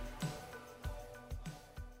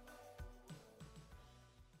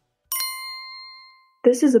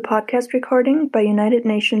 This is a podcast recording by United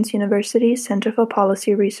Nations University Center for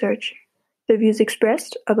Policy Research. The views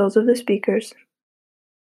expressed are those of the speakers.